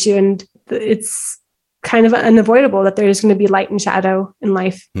other issue. And it's kind of unavoidable that there's going to be light and shadow in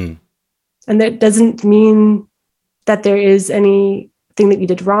life. And that doesn't mean that there is anything that you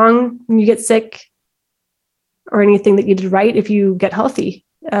did wrong when you get sick or anything that you did right if you get healthy.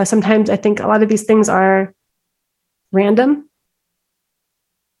 Sometimes I think a lot of these things are random,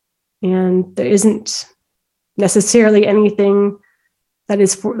 and there isn't necessarily anything that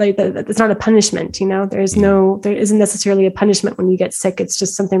is it's not a punishment. There isn't necessarily a punishment when you get sick. It's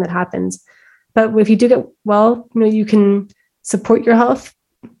just something that happens. But if you do get well, you can support your health.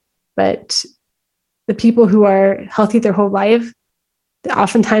 But the people who are healthy their whole life,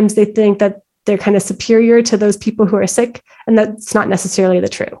 oftentimes they think that they're kind of superior to those people who are sick. And that's not necessarily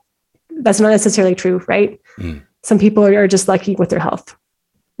true. That's not necessarily true, right? Some people are just lucky with their health,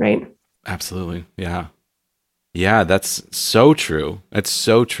 right? Absolutely. Yeah. Yeah, that's so true. That's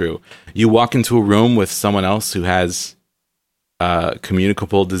so true. You walk into a room with someone else who has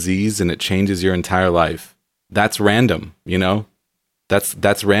communicable disease and it changes your entire life. That's random,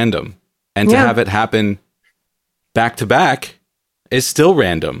 That's random. And to have it happen back to back is still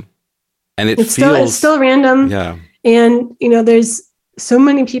random. And it's still random. Yeah. And, there's so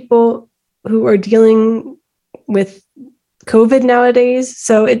many people who are dealing with COVID nowadays.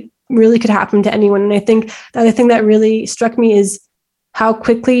 So it really could happen to anyone. And I think the other thing that really struck me is how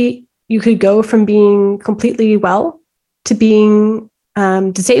quickly you could go from being completely well to being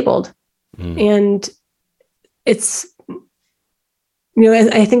disabled. And it's,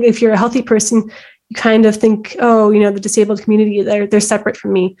 I think if you're a healthy person, you kind of think, the disabled community, they're separate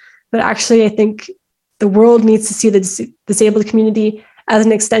from me. But actually, I think the world needs to see the disabled community as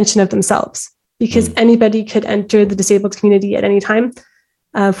an extension of themselves, because anybody could enter the disabled community at any time.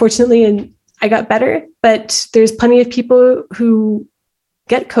 Fortunately, and I got better, but there's plenty of people who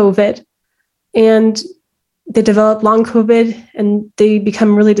get COVID and they develop long COVID and they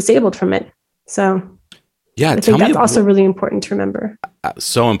become really disabled from it. So yeah, I think that's also really important to remember.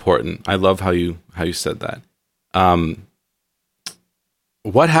 So important. I love how you said that.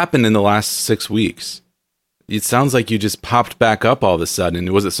 What happened in the last 6 weeks? It sounds like you just popped back up all of a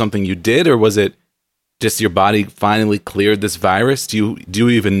sudden. Was it something you did, or was it just your body finally cleared this virus? Do you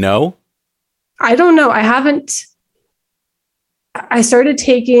even know? I don't know. I started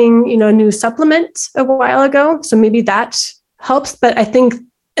taking, a new supplement a while ago. So maybe that helps. But I think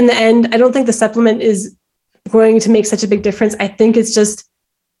in the end, I don't think the supplement is going to make such a big difference. I think it's just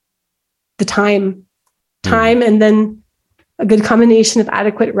the time. And then a good combination of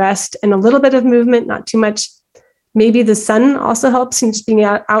adequate rest and a little bit of movement, not too much. Maybe the sun also helps, and just being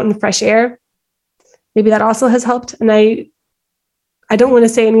out in fresh air. Maybe that also has helped. And I don't want to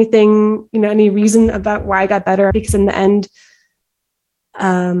say anything, any reason about why I got better, because in the end,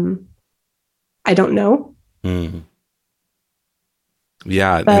 I don't know. Mm.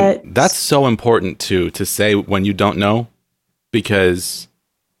 Yeah, but that's so important too, to say when you don't know, because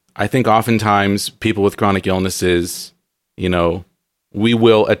I think oftentimes people with chronic illnesses, we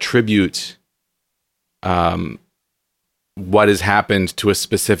will attribute what has happened to a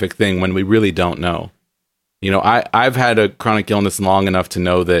specific thing when we really don't know. I've had a chronic illness long enough to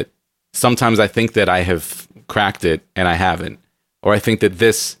know that sometimes I think that I have cracked it and I haven't, or I think that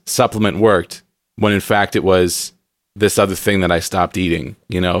this supplement worked when in fact it was this other thing that I stopped eating.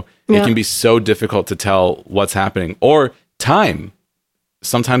 It can be so difficult to tell what's happening, or time.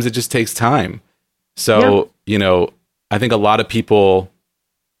 Sometimes it just takes time. So, I think a lot of people,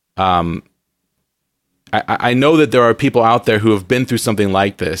 I know that there are people out there who have been through something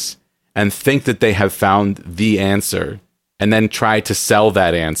like this and think that they have found the answer and then try to sell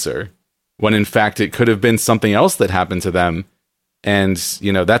that answer when in fact it could have been something else that happened to them. And,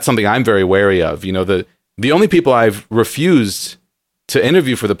 that's something I'm very wary of. The only people I've refused to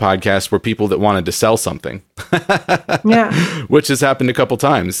interview for the podcast were people that wanted to sell something. Yeah. Which has happened a couple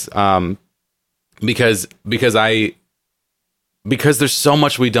times. Because there's so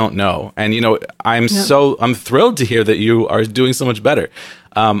much we don't know. And, I'm thrilled to hear that you are doing so much better.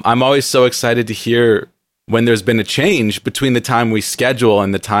 I'm always so excited to hear when there's been a change between the time we schedule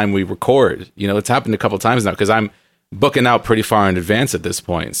and the time we record. It's happened a couple times now, because I'm booking out pretty far in advance at this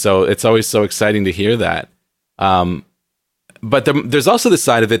point. So it's always so exciting to hear that. But there's also the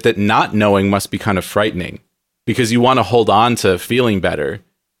side of it that not knowing must be kind of frightening, because you want to hold on to feeling better.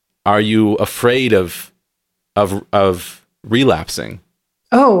 Are you afraid of relapsing?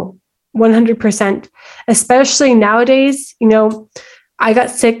 Oh, 100%. Especially nowadays, I got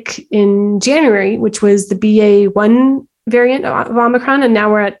sick in January, which was the BA1 variant of Omicron, and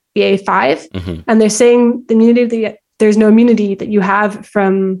now we're at BA5. Mm-hmm. And they're saying there's no immunity that you have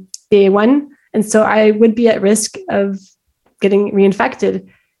from BA1. And so I would be at risk of getting reinfected.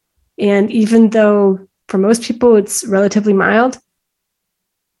 And even though for most people it's relatively mild,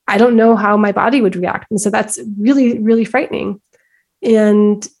 I don't know how my body would react. And so that's really, really frightening.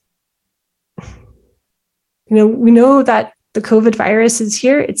 And, we know that the COVID virus is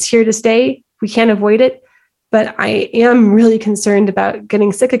here. It's here to stay. We can't avoid it. But I am really concerned about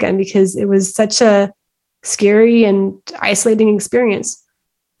getting sick again, because it was such a scary and isolating experience.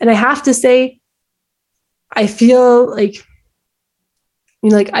 And I have to say, I feel like,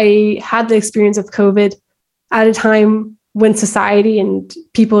 I had the experience of COVID at a time when society and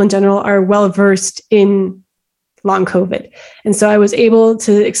people in general are well versed in long COVID. And so I was able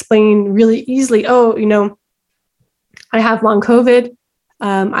to explain really easily, I have long COVID.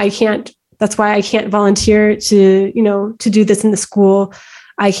 That's why I can't volunteer to do this in the school.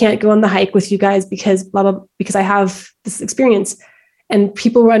 I can't go on the hike with you guys because blah, blah, because I have this experience. And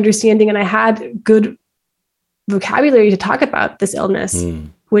people were understanding, and I had good vocabulary to talk about this illness,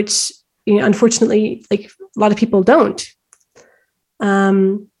 which, unfortunately, a lot of people don't.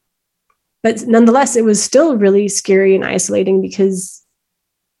 But nonetheless, it was still really scary and isolating, because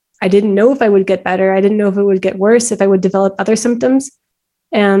I didn't know if I would get better. I didn't know if it would get worse, if I would develop other symptoms.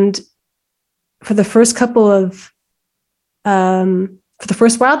 And for the first while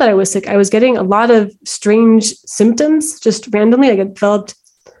that I was sick, I was getting a lot of strange symptoms just randomly. I developed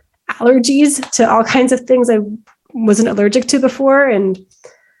allergies to all kinds of things I wasn't allergic to before. And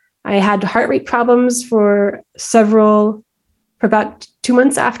I had heart rate problems for about 2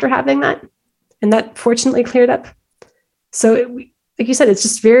 months after having that. And that fortunately cleared up. So like you said, it's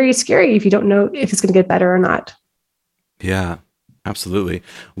just very scary if you don't know if it's going to get better or not. Yeah, absolutely.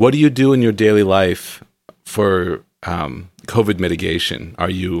 What do you do in your daily life for COVID mitigation? Are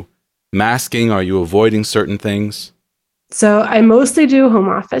you masking? Are you avoiding certain things? So I mostly do home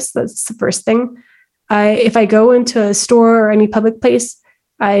office. That's the first thing. If I go into a store or any public place,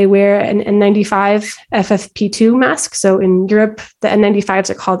 I wear an N95 FFP2 mask. So in Europe, the N95s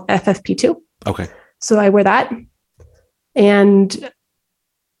are called FFP2. Okay. So I wear that. And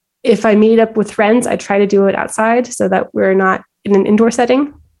if I meet up with friends, I try to do it outside so that we're not in an indoor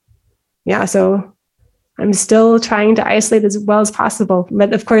setting. Yeah, so I'm still trying to isolate as well as possible.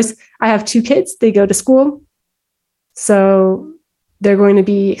 But of course, I have 2 kids. They go to school. So they're going to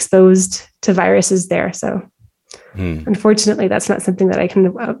be exposed to viruses there. So unfortunately, that's not something that I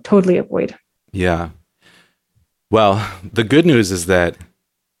can totally avoid. Yeah. Well, the good news is that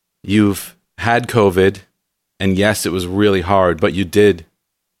you've had COVID And yes, it was really hard, but you did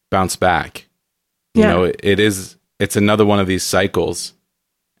bounce back. You know, it's another one of these cycles.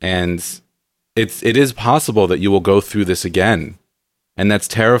 And it is possible that you will go through this again. And that's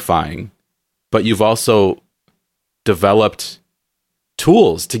terrifying. But you've also developed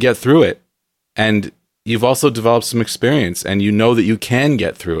tools to get through it. And you've also developed some experience, and you know that you can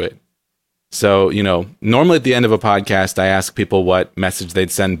get through it. So, you know, normally at the end of a podcast, I ask people what message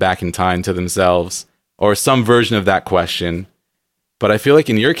they'd send back in time to themselves, or some version of that question. But I feel like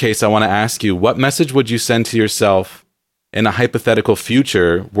in your case, I want to ask you, what message would you send to yourself in a hypothetical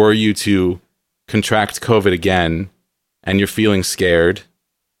future were you to contract COVID again and you're feeling scared,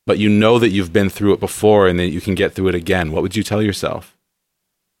 but you know that you've been through it before and that you can get through it again? What would you tell yourself?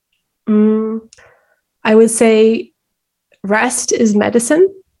 I would say rest is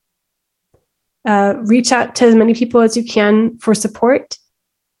medicine. Reach out to as many people as you can for support.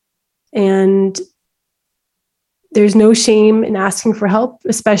 And there's no shame in asking for help,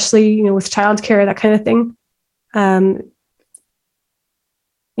 especially, you know, with childcare, that kind of thing.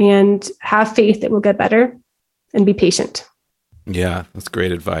 And have faith that we'll get better, and be patient. Yeah, that's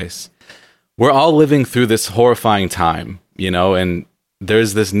great advice. We're all living through this horrifying time, you know, and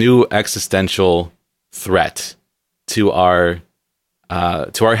there's this new existential threat to our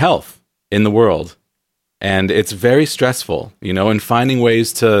health in the world. And it's very stressful, you know, and finding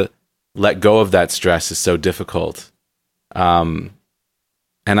ways to let go of that stress is so difficult. And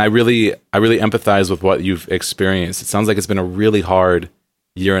I really empathize with what you've experienced. It sounds like it's been a really hard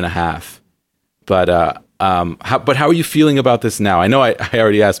year and a half. But how are you feeling about this now? I know I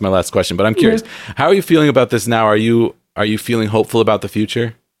already asked my last question, but I'm curious. How are you feeling about this now? Are you feeling hopeful about the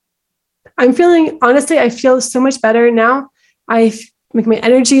future? I'm feeling, honestly, I feel so much better now. My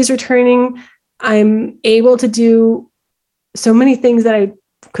energy is returning. I'm able to do so many things that I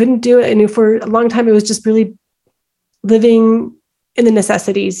couldn't do. I knew for a long time it was just really living in the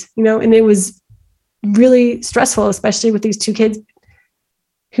necessities, you know, and it was really stressful, especially with these two kids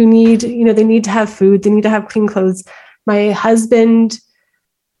who need, you know, they need to have food, they need to have clean clothes. My husband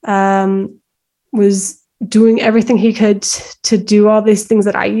was doing everything he could to do all these things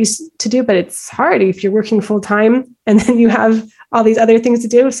that I used to do, but it's hard if you're working full time and then you have all these other things to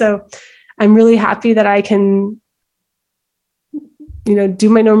do. So I'm really happy that I can, you know, do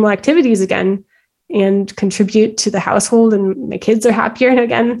my normal activities again and contribute to the household, and my kids are happier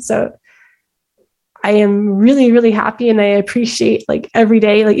again. So I am really, really happy, and I appreciate like every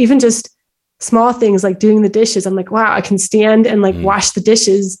day, like even just small things like doing the dishes. I'm like, wow, I can stand and like wash the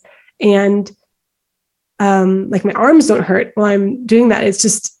dishes, and like my arms don't hurt while I'm doing that. It's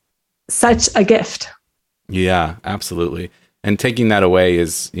just such a gift. Yeah, absolutely. And taking that away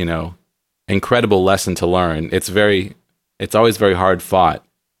is, you know, incredible lesson to learn. It's always very hard fought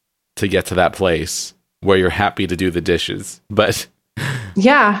to get to that place where you're happy to do the dishes. But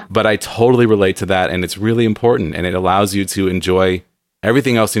yeah, but I totally relate to that. And it's really important. And it allows you to enjoy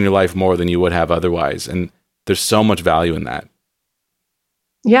everything else in your life more than you would have otherwise. And there's so much value in that.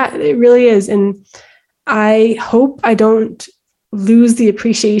 Yeah, it really is. And I hope I don't lose the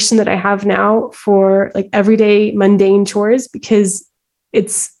appreciation that I have now for like everyday mundane chores, because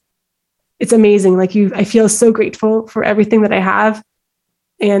it's amazing. Like I feel so grateful for everything that I have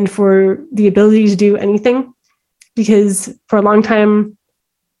and for the ability to do anything, because for a long time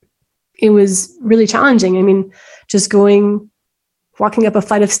it was really challenging. I mean, just walking up a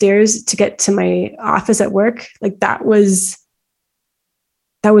flight of stairs to get to my office at work, like that was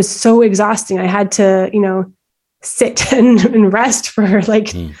so exhausting. I had to, you know, sit and rest for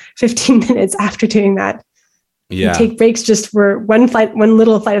like 15 minutes after doing that. Yeah. And take breaks just for one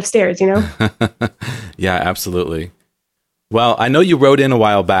little flight of stairs, you know? Yeah, absolutely. Well, I know you wrote in a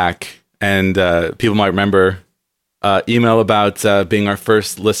while back, and people might remember email about being our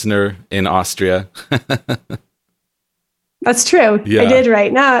first listener in Austria. That's true. Yeah. I did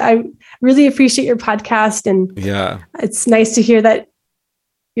write. No, I really appreciate your podcast, and it's nice to hear that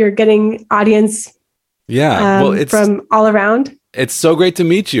you're getting audience. Yeah, well, it's from all around. It's so great to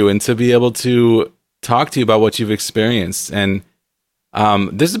meet you and to be able to talk to you about what you've experienced. And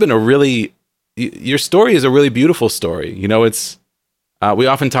this has been your story is a really beautiful story. You know, it's we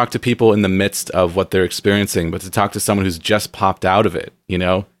often talk to people in the midst of what they're experiencing, but to talk to someone who's just popped out of it, you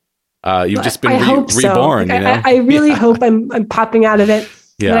know, you've just been reborn. Like, you know? I really hope I'm popping out of it.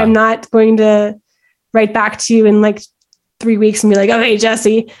 Yeah. And I'm not going to write back to you in like 3 weeks and be like, oh, hey,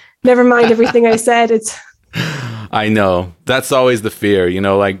 Jesse, never mind everything I said. I know. That's always the fear, you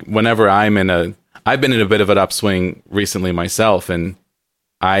know, like whenever I've been in a bit of an upswing recently myself, and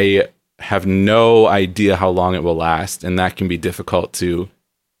I have no idea how long it will last. And that can be difficult to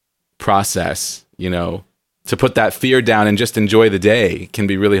process, you know, to put that fear down and just enjoy the day can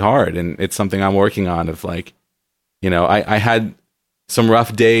be really hard. And it's something I'm working on of like, I had some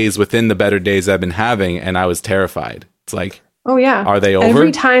rough days within the better days I've been having, and I was terrified. It's like, oh yeah, are they over?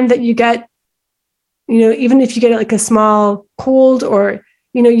 Every time that you get, even if you get like a small cold or,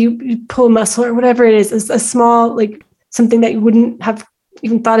 you pull a muscle or whatever it is, a small, like something that you wouldn't have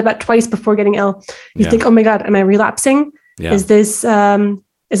even thought about twice before getting ill. You think, oh my God, am I relapsing? Yeah. Is this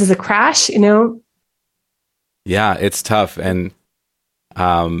a crash? Yeah, it's tough. And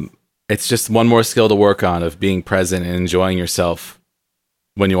it's just one more skill to work on of being present and enjoying yourself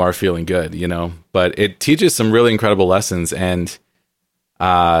when you are feeling good, but it teaches some really incredible lessons. And,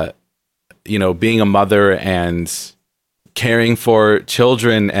 being a mother and caring for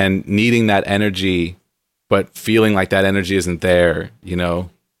children and needing that energy, but feeling like that energy isn't there,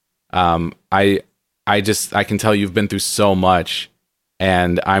 I can tell you've been through so much,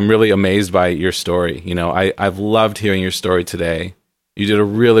 and I'm really amazed by your story. I've loved hearing your story today. You did a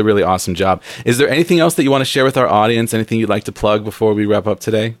really, really awesome job. Is there anything else that you want to share with our audience? Anything you'd like to plug before we wrap up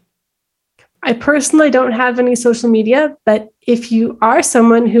today? I personally don't have any social media, but if you are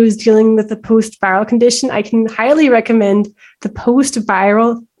someone who is dealing with a post-viral condition, I can highly recommend the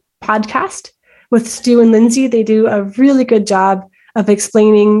Post-Viral podcast with Stu and Lindsay. They do a really good job of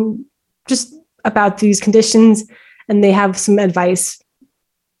explaining just about these conditions, and they have some advice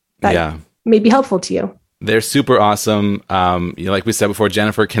that may be helpful to you. They're super awesome. Like we said before,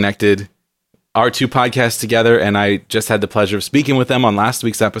 Jennifer connected our two podcasts together, and I just had the pleasure of speaking with them on last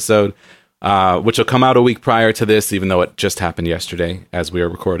week's episode, which will come out a week prior to this, even though it just happened yesterday as we are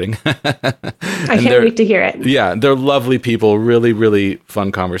recording. I can't wait to hear it. Yeah, they're lovely people, really, really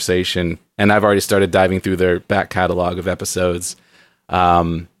fun conversation. And I've already started diving through their back catalog of episodes.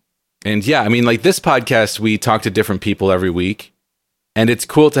 And yeah, like this podcast, we talk to different people every week. And it's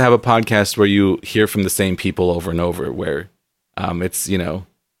cool to have a podcast where you hear from the same people over and over, where it's,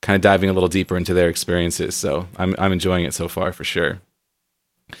 kind of diving a little deeper into their experiences. So I'm enjoying it so far for sure.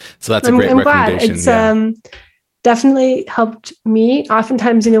 So that's a great recommendation. Glad. It's definitely helped me.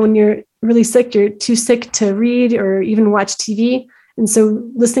 Oftentimes, when you're really sick, you're too sick to read or even watch TV. And so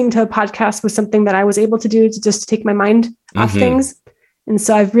listening to a podcast was something that I was able to do to just take my mind off things. And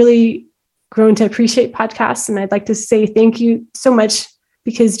so I've really grown to appreciate podcasts. And I'd like to say thank you so much,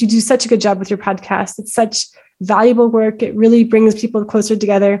 because you do such a good job with your podcast. It's such valuable work. It really brings people closer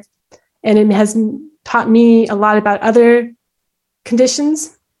together. And it has taught me a lot about other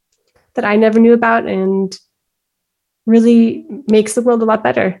conditions that I never knew about, and really makes the world a lot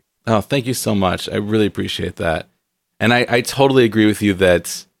better. Oh, thank you so much. I really appreciate that. And I totally agree with you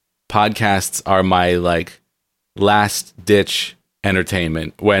that podcasts are my last ditch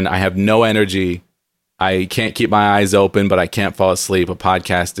entertainment. When I have no energy, I can't keep my eyes open, but I can't fall asleep. A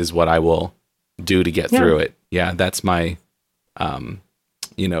podcast is what I will do to get through it. Yeah, that's my,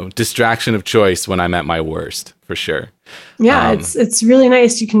 distraction of choice when I'm at my worst, for sure. Yeah, it's really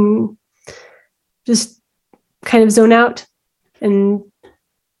nice. You can just kind of zone out, and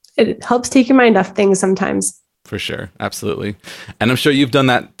it helps take your mind off things sometimes. For sure. Absolutely. And I'm sure you've done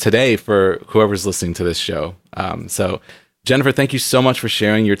that today for whoever's listening to this show. So Jennifer, thank you so much for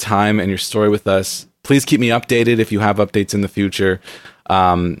sharing your time and your story with us. Please keep me updated if you have updates in the future.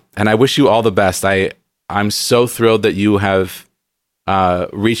 And I wish you all the best. I'm so thrilled that you have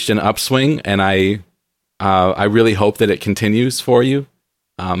reached an upswing, and I really hope that it continues for you.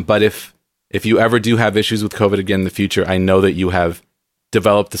 But if you ever do have issues with COVID again in the future, I know that you have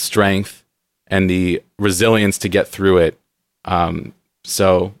developed the strength and the resilience to get through it.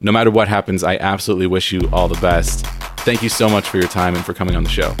 So no matter what happens, I absolutely wish you all the best. Thank you so much for your time and for coming on the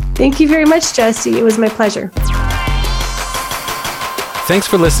show. Thank you very much, Jesse. It was my pleasure. Thanks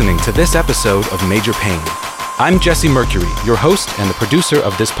for listening to this episode of Major Pain. I'm Jesse Mercury, your host and the producer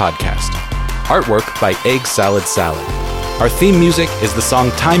of this podcast. Artwork by Egg Salad Salad. Our theme music is the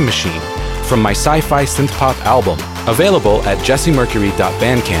song Time Machine from my sci-fi synth-pop album, available at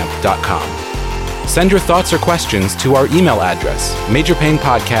jessemmercury.bandcamp.com. Send your thoughts or questions to our email address,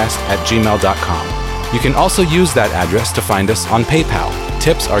 majorpainpodcast@gmail.com. You can also use that address to find us on PayPal.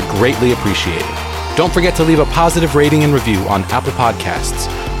 Tips are greatly appreciated. Don't forget to leave a positive rating and review on Apple Podcasts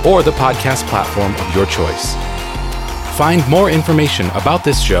or the podcast platform of your choice. Find more information about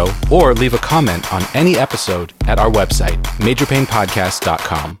this show or leave a comment on any episode at our website,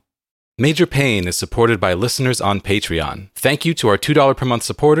 majorpainpodcast.com. Major Pain is supported by listeners on Patreon. Thank you to our $2 per month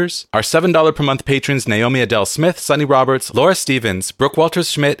supporters, our $7 per month patrons Naomi Adele Smith, Sunny Roberts, Laura Stevens, Brooke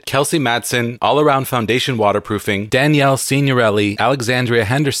Walters-Schmidt, Kelsey Madsen, All Around Foundation Waterproofing, Danielle Signorelli, Alexandria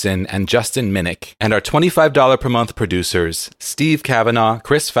Henderson, and Justin Minnick, and our $25 per month producers Steve Kavanaugh,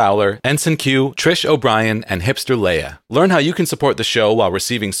 Chris Fowler, Ensign Q, Trish O'Brien, and Hipster Leia. Learn how you can support the show while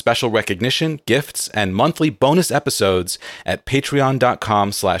receiving special recognition, gifts, and monthly bonus episodes at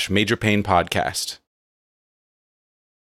patreon.com/majorpainpodcast.